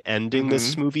insane ending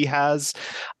this movie has.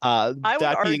 I would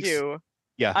argue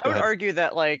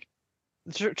that like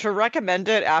to recommend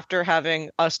it after having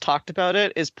us talked about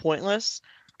it is pointless.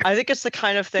 I think it's the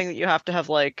kind of thing that you have to have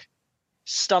like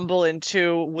stumble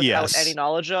into without any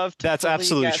knowledge of. That's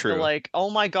absolutely true. Like, oh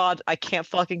my God, I can't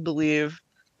fucking believe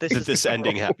this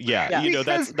ending happened. Yeah,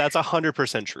 that's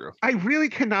 100% true. I really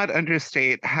cannot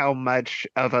understate how much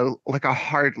of a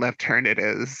hard left turn it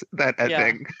is, that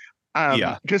ending.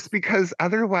 Just because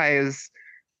otherwise,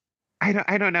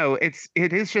 I don't know. It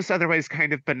is just otherwise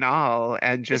kind of banal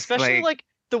and just especially like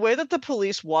the way that the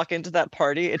police walk into that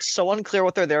party. It's so unclear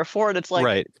what they're there for, and it's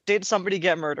like, did somebody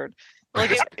get murdered?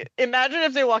 Like, imagine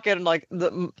if they walk in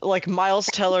and like Miles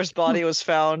Teller's body was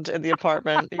found in the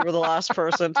apartment. You were the last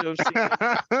person to have seen it.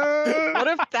 What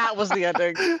if that was the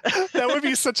ending? That would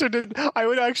be I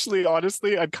would actually,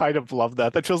 honestly, I'd kind of love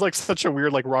that. That feels like such a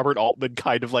weird, like Robert Altman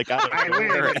kind of like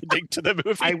ending to the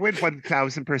movie. I would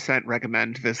 1000%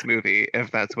 recommend this movie if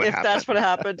that's what happened. If that's what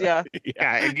happened, yeah.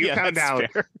 And you found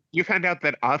out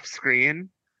that off screen,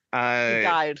 he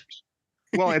died.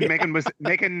 Well, and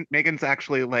Megan's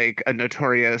actually like a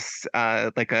notorious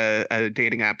like a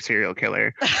dating app serial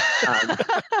killer.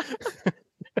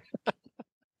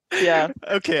 Yeah.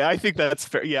 Okay, I think that's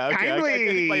fair. Yeah, okay. I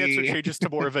think my answer changes to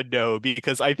more of a no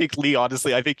because I think, Lee,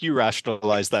 honestly, I think you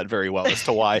rationalized that very well as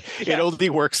to why it only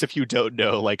works if you don't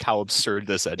know like how absurd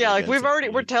this ending is. Yeah, like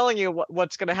we're telling you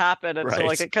what's going to happen, and so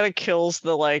like it kind of kills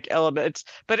the like elements.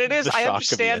 But it is. I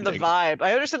understand the vibe.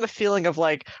 I understand the feeling of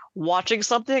like watching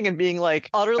something and being like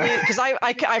utterly because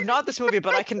I've not this movie,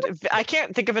 but I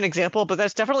can't think of an example, but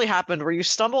that's definitely happened where you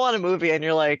stumble on a movie and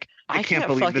you're like, I can't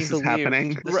believe this is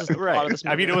happening. This is right.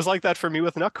 I mean, it was like that for me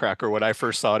with Nutcracker when I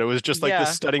first saw it. It was just like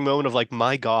this stunning moment of like,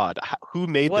 my God, who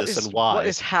made this and why? What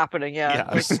is happening?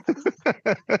 Yeah.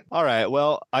 All right.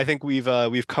 Well, I think we've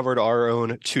covered our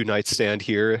own 2-night stand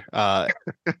here.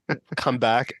 Come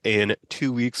back in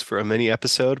 2 weeks for a mini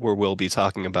episode where we'll be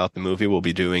talking about the movie. We'll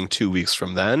be doing 2 weeks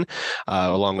from then,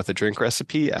 along with a drink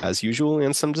recipe as usual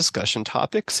and some discussion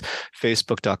topics.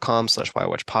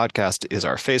 Facebook.com/whywatchpodcast is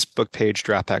our Facebook page.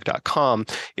 Draftpack.com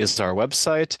is our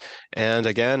website. And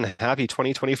again, happy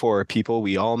 2024, people.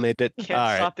 We all made it. You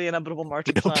can't stop the inevitable march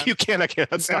of time. You can't. I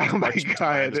can't stop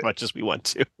as much as we want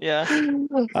to. Yeah.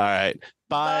 All right.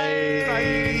 Bye.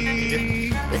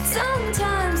 Bye. But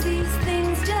sometimes these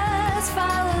things just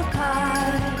fall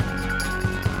apart.